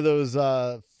 This is one of those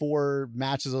 4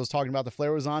 matches I was talking about that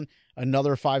Flair was on.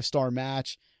 Another 5-star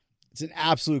match. It's an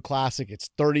absolute classic. It's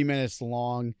 30 minutes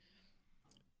long.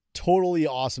 Totally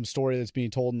awesome story that's being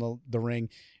told in the ring.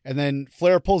 And then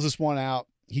Flair pulls this one out.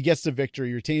 He gets the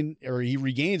victory, he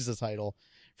regains the title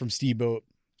from Steamboat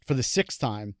for the 6th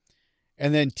time.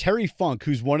 And then Terry Funk,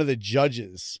 who's one of the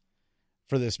judges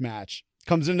for this match,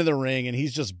 comes into the ring, and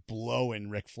he's just blowing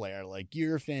Ric Flair. Like,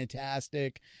 you're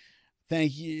fantastic.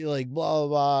 Thank you. Like, blah, blah,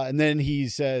 blah. And then he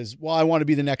says, well, I want to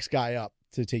be the next guy up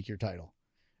to take your title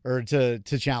or to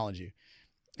challenge you.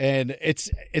 And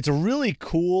it's a really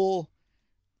cool,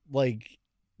 like,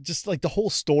 just like the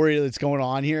whole story that's going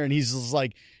on here. And he's just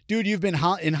like, dude, you've been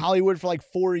in Hollywood for like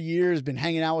 4 years, been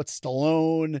hanging out with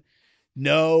Stallone.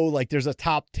 No, like there's a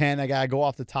top 10. I got to go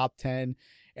off the top 10.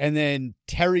 And then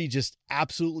Terry just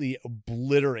absolutely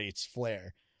obliterates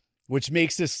Flair, which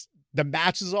makes the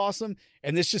match is awesome.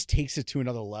 And this just takes it to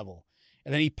another level.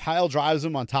 And then he pile drives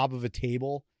him on top of a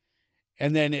table.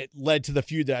 And then it led to the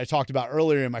feud that I talked about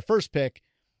earlier in my first pick.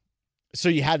 So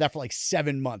you had that for like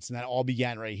 7 months, and that all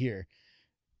began right here.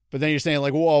 But then you're saying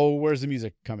like, whoa, where's the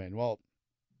music come in? Well,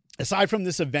 aside from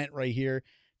this event right here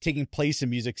taking place in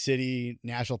Music City,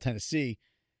 Nashville, Tennessee,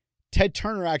 Ted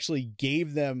Turner actually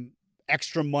gave them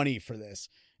extra money for this.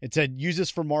 It said, use this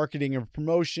for marketing or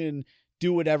promotion,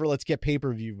 do whatever, let's get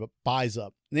pay-per-view buys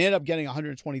up. And they ended up getting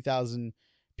 120,000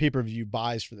 pay-per-view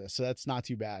buys for this, so that's not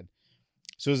too bad.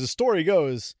 So as the story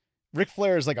goes, Ric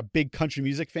Flair is like a big country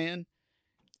music fan,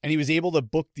 and he was able to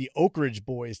book the Oak Ridge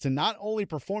Boys to not only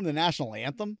perform the national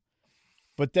anthem,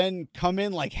 but then come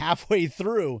in like halfway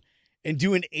through and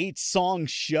do an 8-song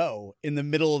show in the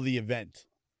middle of the event.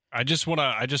 I just want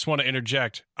to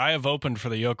interject. I have opened for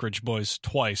the Oak Ridge Boys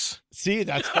twice. See,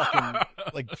 that's fucking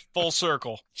like full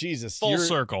circle. Jesus, full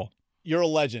circle. You're a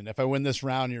legend. If I win this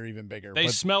round, you're even bigger. They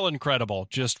smell incredible,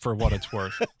 just for what it's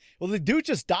worth. Well, the dude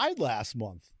just died last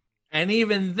month, and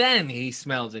even then, he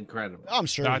smells incredible. I'm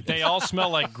sure they all smell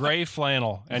like gray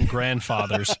flannel and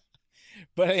grandfathers.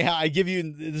 But hey, I give you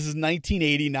this is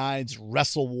 1989's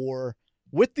Wrestle War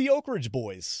with the Oak Ridge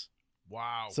Boys.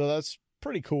 Wow! So that's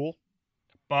pretty cool.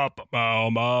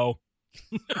 Mo.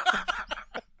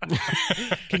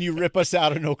 Can you rip us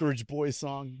out an Oak Ridge Boys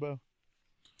song, Bo?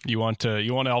 You want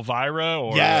Elvira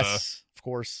or yes, of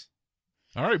course.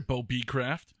 All right, Bo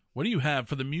Beecraft, what do you have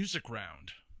for the music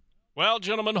round? Well,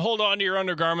 gentlemen, hold on to your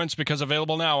undergarments because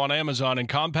available now on Amazon in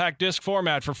compact disc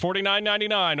format for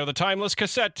 $49.99 or the timeless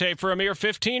cassette tape for a mere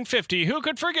 $15.50. Who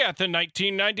could forget the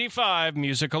 1995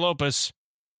 musical opus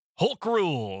Hulk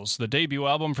Rules, the debut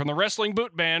album from the wrestling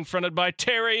boot band fronted by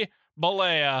Terry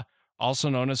Bollea, also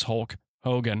known as Hulk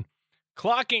Hogan.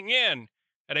 Clocking in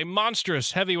at a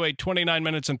monstrous heavyweight 29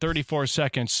 minutes and 34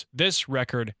 seconds, this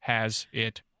record has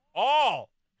it all.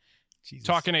 Jesus.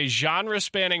 Talking a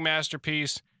genre-spanning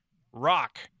masterpiece.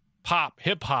 Rock, pop,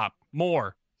 hip-hop,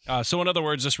 more. So in other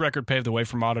words, this record paved the way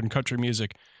for modern country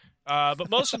music. But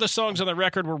most of the songs on the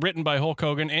record were written by Hulk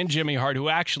Hogan and Jimmy Hart, who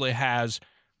actually has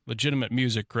legitimate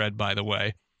music cred, by the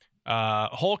way.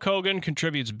 Hulk Hogan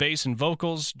contributes bass and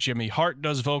vocals. Jimmy Hart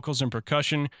does vocals and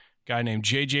percussion. Guy named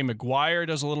J.J. McGuire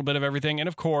does a little bit of everything. And,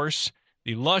 of course,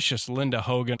 the luscious Linda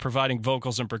Hogan providing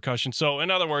vocals and percussion. So,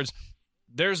 in other words,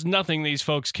 there's nothing these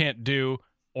folks can't do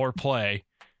or play.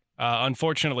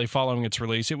 Unfortunately, following its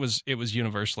release, it was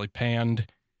universally panned.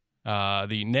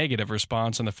 The negative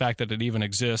response and the fact that it even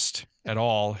exists at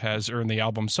all has earned the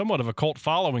album somewhat of a cult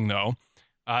following, though.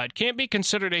 It can't be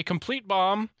considered a complete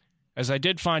bomb, as I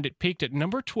did find it peaked at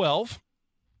number 12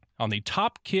 on the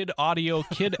Top Kid Audio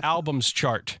Kid Albums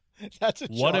chart. That's a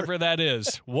chart. Whatever that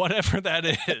is. Whatever that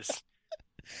is.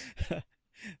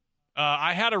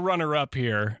 I had a runner-up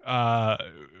here,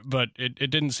 but it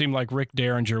didn't seem like Rick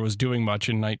Derringer was doing much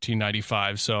in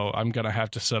 1995, so I'm going to have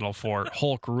to settle for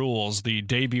Hulk Rules, the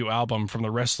debut album from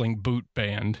the wrestling boot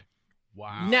band.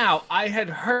 Wow. Now, I had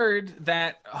heard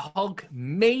that Hulk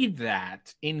made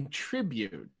that in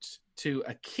tribute to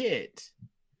a kid.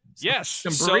 Yes,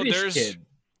 Some so British there's kid.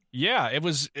 Yeah, it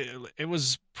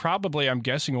was probably, I'm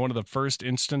guessing, one of the first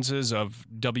instances of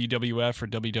WWF or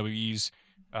WWE's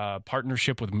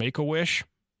partnership with Make-A-Wish.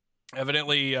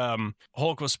 Evidently,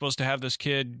 Hulk was supposed to have this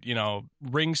kid,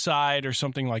 ringside or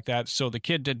something like that, so the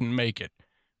kid didn't make it.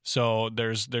 So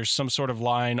there's some sort of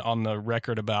line on the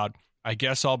record about, I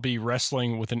guess I'll be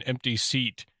wrestling with an empty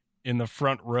seat in the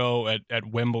front row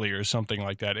at Wembley or something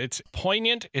like that. It's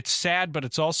poignant, it's sad, but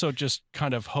it's also just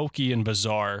kind of hokey and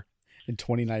bizarre. And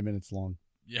 29 minutes long.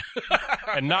 Yeah.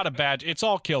 And not a bad, it's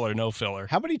all killer, no filler.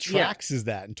 How many tracks is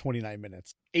that in 29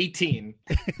 minutes? 18.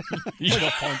 Like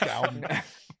a punk album.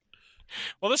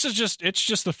 Well, it's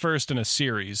just the first in a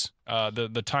series.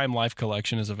 The Time Life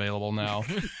collection is available now.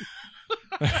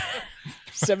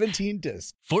 17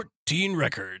 discs. 14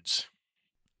 records.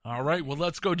 All right, well,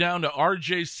 let's go down to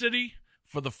RJ City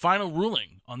for the final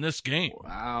ruling on this game.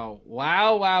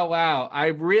 Wow. I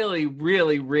really,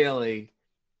 really, really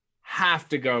have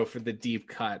to go for the deep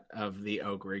cut of the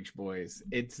Oak Ridge Boys.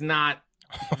 It's not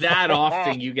that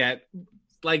often you get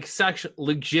like such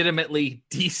legitimately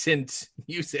decent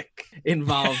music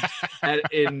involved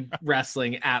in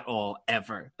wrestling at all,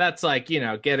 ever. That's like,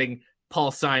 getting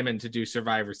Paul Simon to do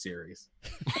Survivor Series.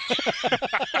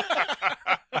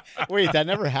 Wait, that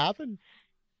never happened?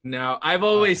 No, I've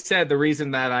always said the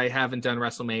reason that I haven't done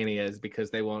WrestleMania is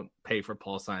because they won't pay for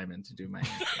Paul Simon to do my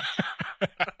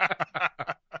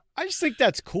I just think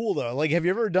that's cool, though. Like, have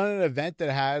you ever done an event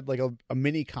that had like a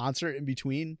mini concert in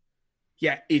between?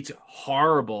 Yeah, it's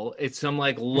horrible. It's some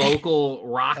like local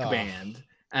rock band,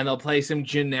 and they'll play some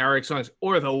generic songs.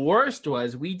 Or the worst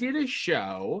was we did a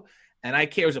show, and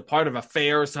it was a part of a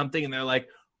fair or something, and they're like,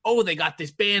 oh, they got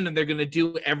this band, and they're going to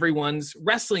do everyone's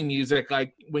wrestling music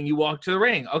like when you walk to the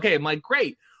ring. Okay, I'm like,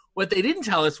 great. What they didn't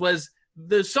tell us was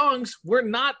the songs were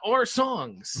not our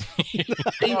songs.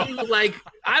 They knew, like,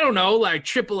 I don't know, like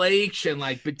Triple H and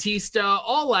like Batista,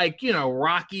 all like,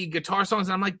 rocky guitar songs.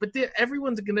 And I'm like, but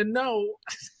everyone's going to know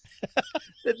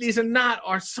that these are not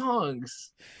our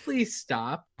songs. Please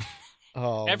stop.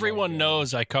 Oh, everyone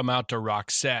knows I come out to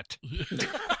Roxette.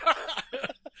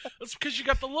 That's because you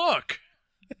got the look.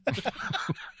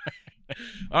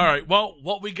 All right, well,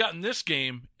 what we got in this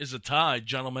game is a tie,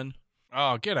 gentlemen.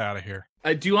 Oh, get out of here.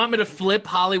 Do you want me to flip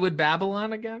Hollywood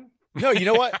Babylon again? No, you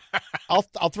know what?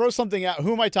 I'll throw something out.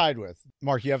 Who am I tied with?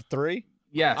 Mark, you have 3?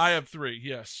 Yes. I have 3,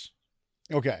 yes.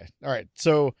 Okay. All right.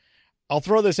 So I'll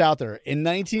throw this out there. In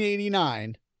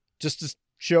 1989, just to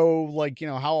show like,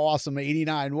 how awesome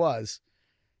 89 was,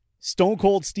 Stone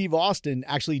Cold Steve Austin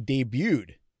actually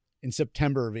debuted in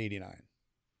September of 89.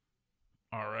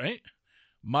 All right.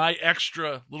 My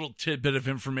extra little tidbit of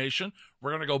information,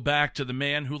 we're going to go back to the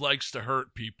man who likes to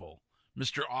hurt people,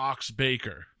 Mr. Ox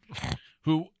Baker,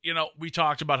 who, we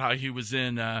talked about how he was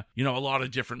in, a lot of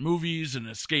different movies and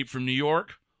Escape from New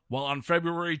York. Well, on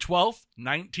February 12th,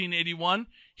 1981,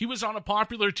 he was on a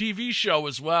popular TV show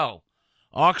as well.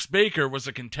 Ox Baker was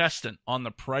a contestant on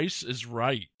The Price is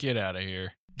Right. Get out of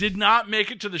here. Did not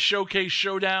make it to the Showcase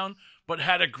Showdown, but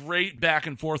had a great back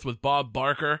and forth with Bob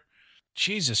Barker.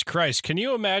 Jesus Christ. Can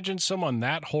you imagine someone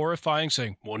that horrifying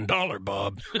saying, $1,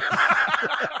 Bob?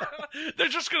 They're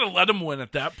just going to let him win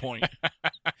at that point.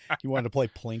 You wanted to play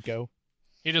Plinko?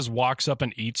 He just walks up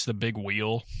and eats the big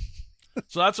wheel.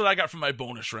 So that's what I got for my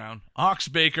bonus round. Ox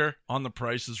Baker on The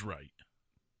Price is Right.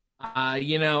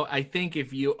 I think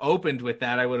if you opened with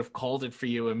that, I would have called it for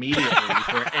you immediately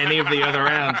for any of the other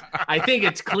rounds. I think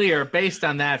it's clear, based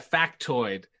on that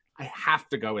factoid, I have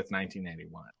to go with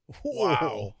 1981.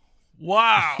 Wow.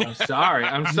 I'm sorry.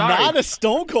 Not a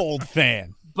Stone Cold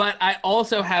fan. But I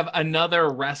also have another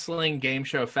wrestling game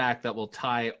show fact that will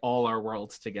tie all our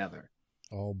worlds together.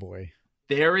 Oh, boy.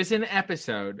 There is an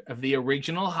episode of the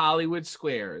original Hollywood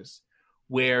Squares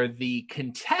where the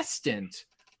contestant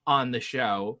on the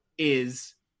show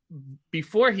is,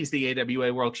 before he's the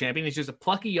AWA World Champion, he's just a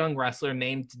plucky young wrestler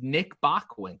named Nick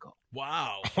Bockwinkel.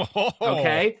 Wow.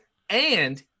 Okay?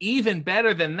 And even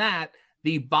better than that,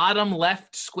 the bottom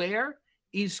left square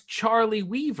is Charlie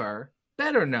Weaver,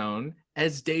 better known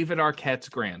as David Arquette's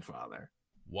grandfather.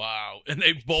 Wow. And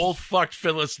they both fucked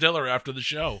Phyllis Diller after the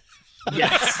show.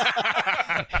 Yes.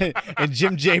 And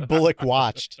Jim J. Bullock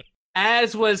watched.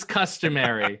 As was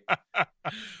customary.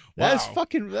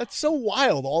 That's so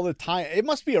wild all the time. It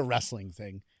must be a wrestling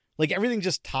thing. Like, everything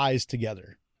just ties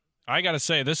together. I got to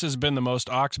say, this has been the most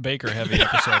Ox Baker heavy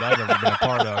episode I've ever been a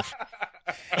part of.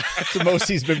 It's the most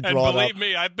he's been brought and believe up.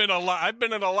 me, I've been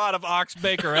in a lot of Ox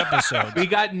Baker episodes. We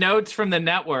got notes from the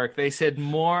network. They said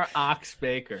more Ox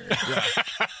Baker. Yeah.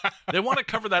 They want to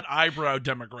cover that eyebrow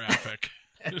demographic.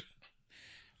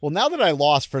 Well, now that I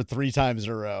lost for 3 times in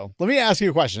a row, let me ask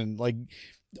you a question. Like,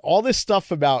 all this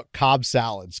stuff about Cobb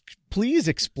salads, please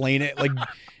explain it. Like,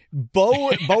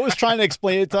 Bo was trying to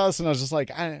explain it to us, and I was just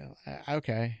like,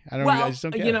 okay. I just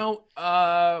don't get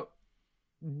it.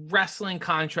 Wrestling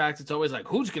contracts, it's always like,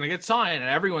 who's going to get signed? And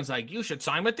everyone's like, you should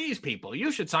sign with these people.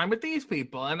 You should sign with these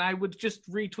people. And I would just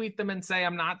retweet them and say,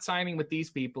 I'm not signing with these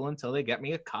people until they get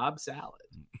me a Cobb salad.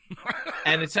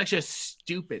 And it's such a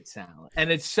stupid salad.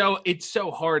 And it's so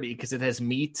hearty because it has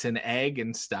meats and egg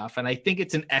and stuff. And I think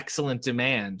it's an excellent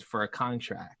demand for a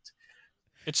contract.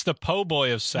 It's the po'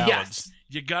 boy of salads. Yes.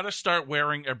 You got to start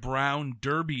wearing a brown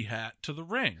derby hat to the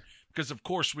ring. Because, of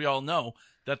course, we all know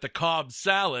that the Cobb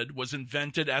salad was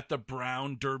invented at the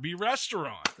Brown Derby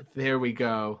restaurant. There we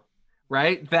go.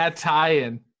 Right? That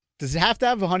tie-in. Does it have to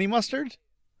have a honey mustard?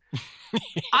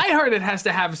 I heard it has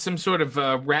to have some sort of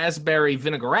raspberry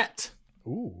vinaigrette.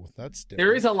 Ooh, that's different.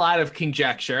 There is a lot of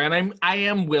conjecture, and I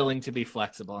am willing to be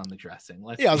flexible on the dressing.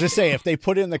 I was just saying, if they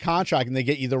put it in the contract and they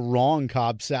get you the wrong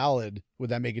Cobb salad, would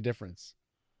that make a difference?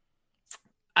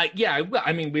 Yeah,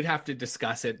 I mean, we'd have to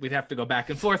discuss it. We'd have to go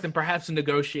back and forth and perhaps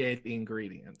negotiate the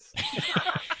ingredients.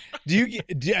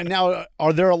 Now,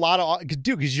 are there a lot of,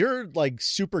 because you're like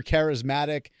super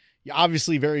charismatic, you're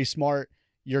obviously very smart,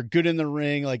 you're good in the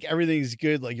ring, like everything's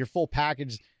good, like your full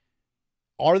package.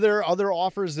 Are there other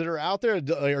offers that are out there,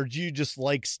 or do you just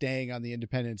like staying on the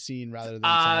independent scene rather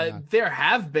than there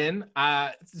have been.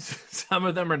 Some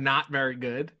of them are not very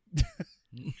good,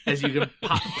 as you can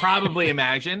probably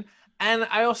imagine. And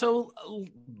I also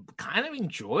kind of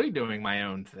enjoy doing my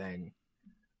own thing.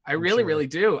 I really, really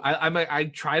do. I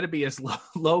try to be as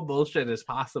low bullshit as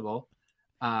possible.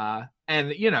 And,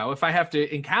 if I have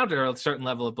to encounter a certain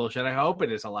level of bullshit, I hope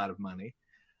it is a lot of money.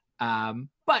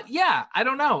 But yeah, I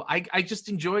don't know. I just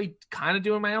enjoy kind of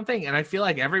doing my own thing. And I feel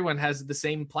like everyone has the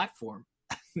same platform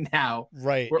now.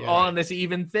 Right. We're all on this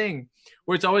even thing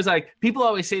where it's always like, people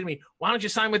always say to me, why don't you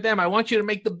sign with them? I want you to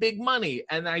make the big money.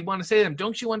 And I want to say to them,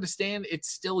 don't you understand? It's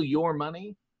still your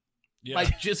money. Yeah.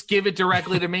 Like, just give it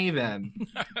directly to me then.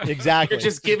 Exactly. You're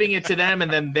just giving it to them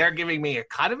and then they're giving me a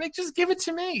cut of it. Just give it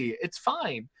to me. It's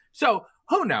fine. So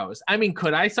who knows? I mean,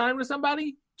 could I sign with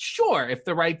somebody? Sure. If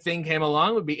the right thing came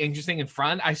along, it would be interesting and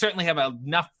fun. I certainly have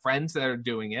enough friends that are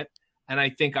doing it. And I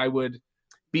think I would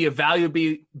be a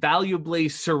valuably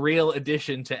surreal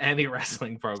addition to any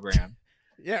wrestling program.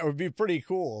 Yeah, it would be pretty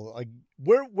cool. Like,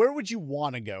 where would you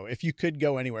want to go if you could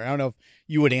go anywhere? I don't know if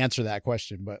you would answer that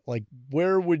question, but like,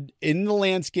 where would, in the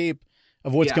landscape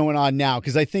of what's going on now?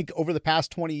 Because I think over the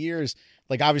past 20 years,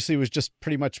 like, obviously it was just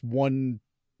pretty much one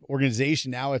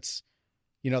organization. Now it's,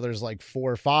 there's like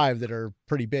 4 or 5 that are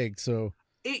pretty big. So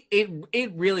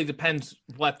it really depends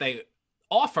what they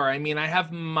offer. I mean, I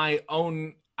have my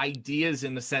own ideas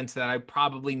in the sense that I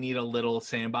probably need a little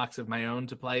sandbox of my own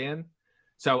to play in.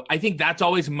 So I think that's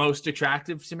always most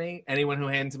attractive to me. Anyone who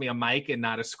hands me a mic and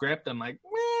not a script, I'm like,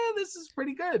 this is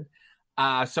pretty good.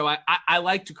 So I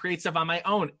like to create stuff on my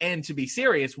own. And to be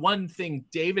serious, one thing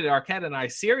David Arquette and I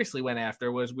seriously went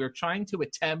after was we were trying to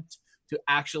attempt to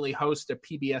actually host a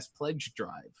PBS pledge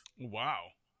drive. Wow.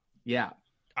 Yeah.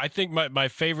 I think my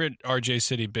favorite RJ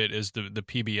City bit is the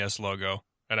PBS logo.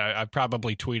 And I've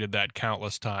probably tweeted that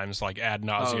countless times, like ad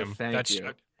nauseum. Oh, thank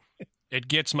you. It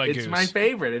gets my It's goose. my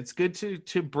favorite. It's good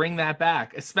to bring that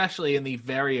back, especially in the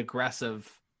very aggressive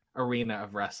arena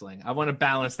of wrestling. I want to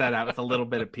balance that out with a little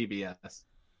bit of PBS.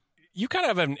 You kind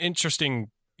of have an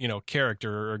interesting,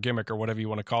 character or gimmick or whatever you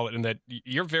want to call it, in that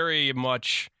you're very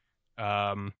much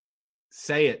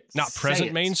Say it. not Say present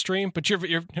it. mainstream, but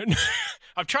you're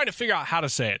I'm trying to figure out how to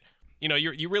say it.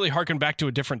 You really harken back to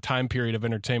a different time period of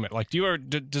entertainment. Like,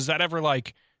 does that ever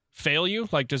like fail you?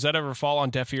 Like, does that ever fall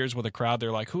on deaf ears with a crowd?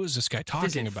 They're like, who is this guy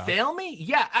talking about? Fail me?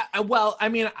 Yeah. Well, I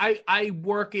mean, I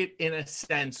work it in a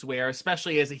sense where,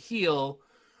 especially as a heel,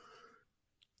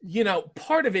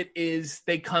 part of it is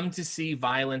they come to see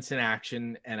violence in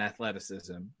action and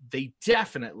athleticism. They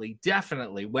definitely,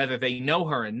 whether they know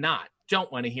her or not,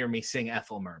 don't want to hear me sing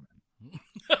Ethel Merman.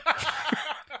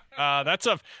 That's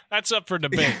up for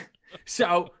debate.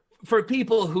 So for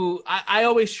people who I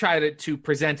always try to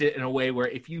present it in a way where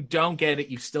if you don't get it,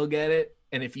 you still get it.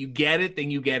 And if you get it, then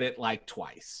you get it like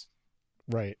twice.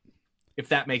 Right. If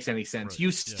that makes any sense. Right,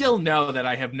 You still know that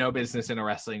I have no business in a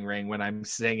wrestling ring when I'm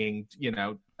singing,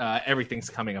 everything's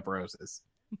coming up roses.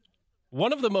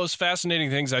 One of the most fascinating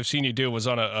things I've seen you do was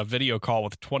on a video call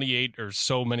with 28 or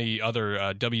so many other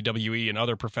WWE and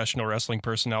other professional wrestling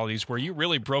personalities, where you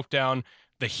really broke down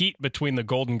the heat between the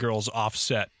Golden Girls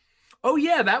offset. Oh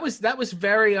yeah, that was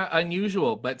very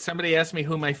unusual. But somebody asked me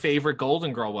who my favorite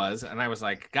Golden Girl was, and I was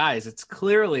like, guys, it's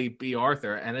clearly B.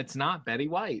 Arthur, and it's not Betty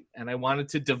White. And I wanted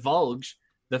to divulge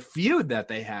the feud that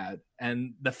they had,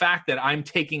 and the fact that I'm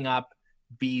taking up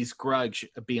B's grudge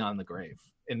beyond the grave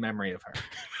in memory of her.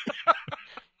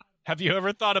 Have you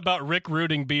ever thought about Rick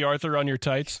rooting B. Arthur on your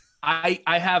tights? I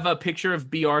have a picture of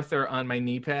B. Arthur on my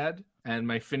knee pad, and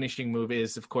my finishing move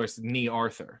is, of course, knee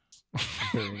Arthur.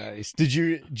 Very nice. Did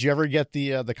you ever get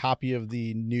the copy of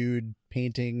the nude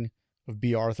painting of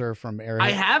B. Arthur from Airhead?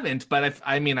 I haven't, but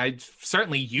I've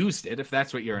certainly used it, if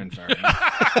that's what you're inferring.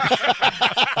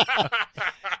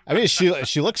 I mean,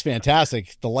 she looks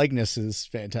fantastic. The likeness is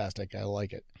fantastic. I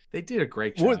like it. They did a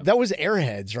great job. Well, that was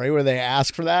Airheads, right? Where they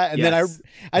ask for that, and Yes. then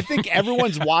I think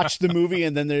everyone's watched the movie,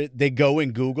 and then they go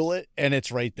and Google it, and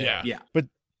it's right there. Yeah. But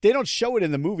they don't show it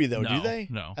in the movie, though, do No, they?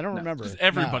 no. I don't remember.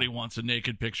 Everybody No. wants a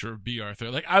naked picture of B.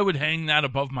 Arthur. Like, I would hang that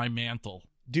above my mantle.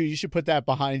 Dude, you should put that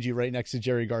behind you right next to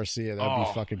Jerry Garcia. That'd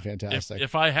be fucking fantastic.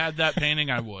 If I had that painting,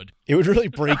 I would. It would really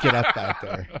break it up back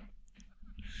there.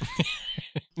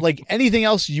 Like, anything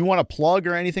else you want to plug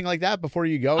or anything like that before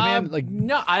you go, man?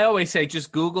 No, I always say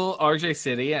just Google RJ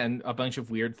City and a bunch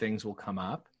of weird things will come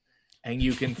up, and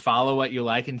you can follow what you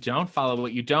like and don't follow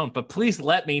what you don't. But please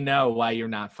let me know why you're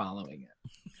not following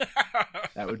it.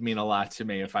 That would mean a lot to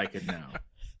me if I could know.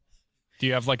 Do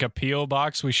you have like a P.O.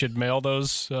 box we should mail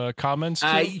those comments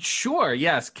to? Sure,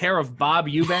 yes. Care of Bob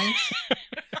Eubanks.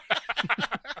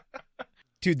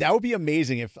 Dude, that would be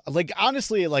amazing if, like,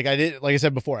 honestly, like I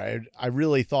said before, I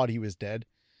really thought he was dead,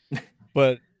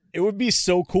 but it would be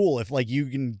so cool if, like, you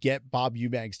can get Bob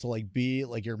Eubanks to, like, be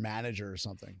like your manager or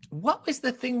something. What was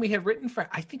the thing we had written for?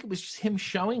 I think it was just him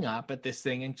showing up at this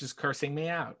thing and just cursing me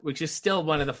out, which is still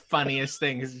one of the funniest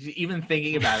things. Even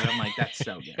thinking about it, I'm like, that's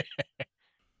so good.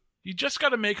 You just got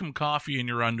to make him coffee in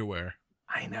your underwear.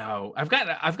 I know. I've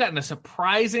gotten a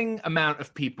surprising amount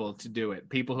of people to do it.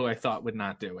 People who I thought would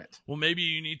not do it. Well, maybe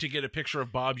you need to get a picture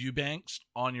of Bob Eubanks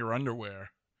on your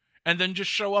underwear and then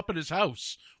just show up at his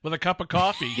house with a cup of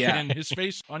coffee and his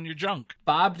face on your junk.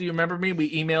 Bob, do you remember me?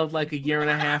 We emailed like a year and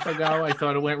a half ago. I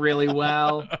thought it went really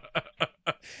well.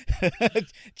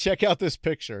 Check out this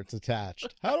picture. It's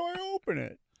attached. How do I open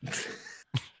it?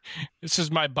 This is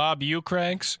my Bob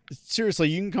Eucranks. Seriously,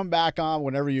 you can come back on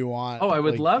whenever you want. Oh, I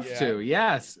would love to.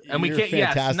 Yes. And we You're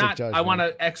can't, fantastic judge, I want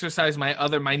man. to exercise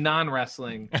my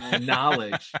non-wrestling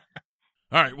knowledge.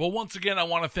 All right. Well, once again, I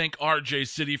want to thank RJ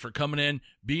City for coming in,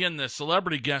 being the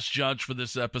celebrity guest judge for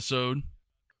this episode.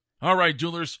 All right,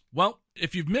 duelers. Well,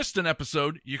 if you've missed an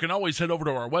episode, you can always head over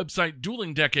to our website,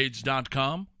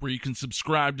 duelingdecades.com, where you can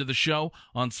subscribe to the show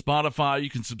on Spotify. You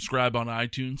can subscribe on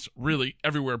iTunes, really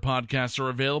everywhere podcasts are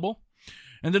available.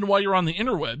 And then while you're on the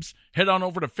interwebs, head on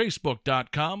over to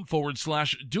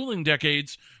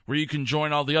facebook.com/duelingdecades, where you can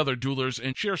join all the other duelers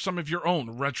and share some of your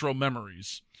own retro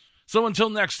memories. So until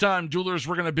next time, duelers,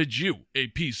 we're going to bid you a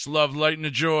peace, love, light, and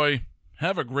a joy.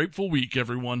 Have a grateful week,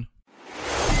 everyone.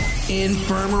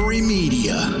 Infirmary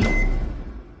Media.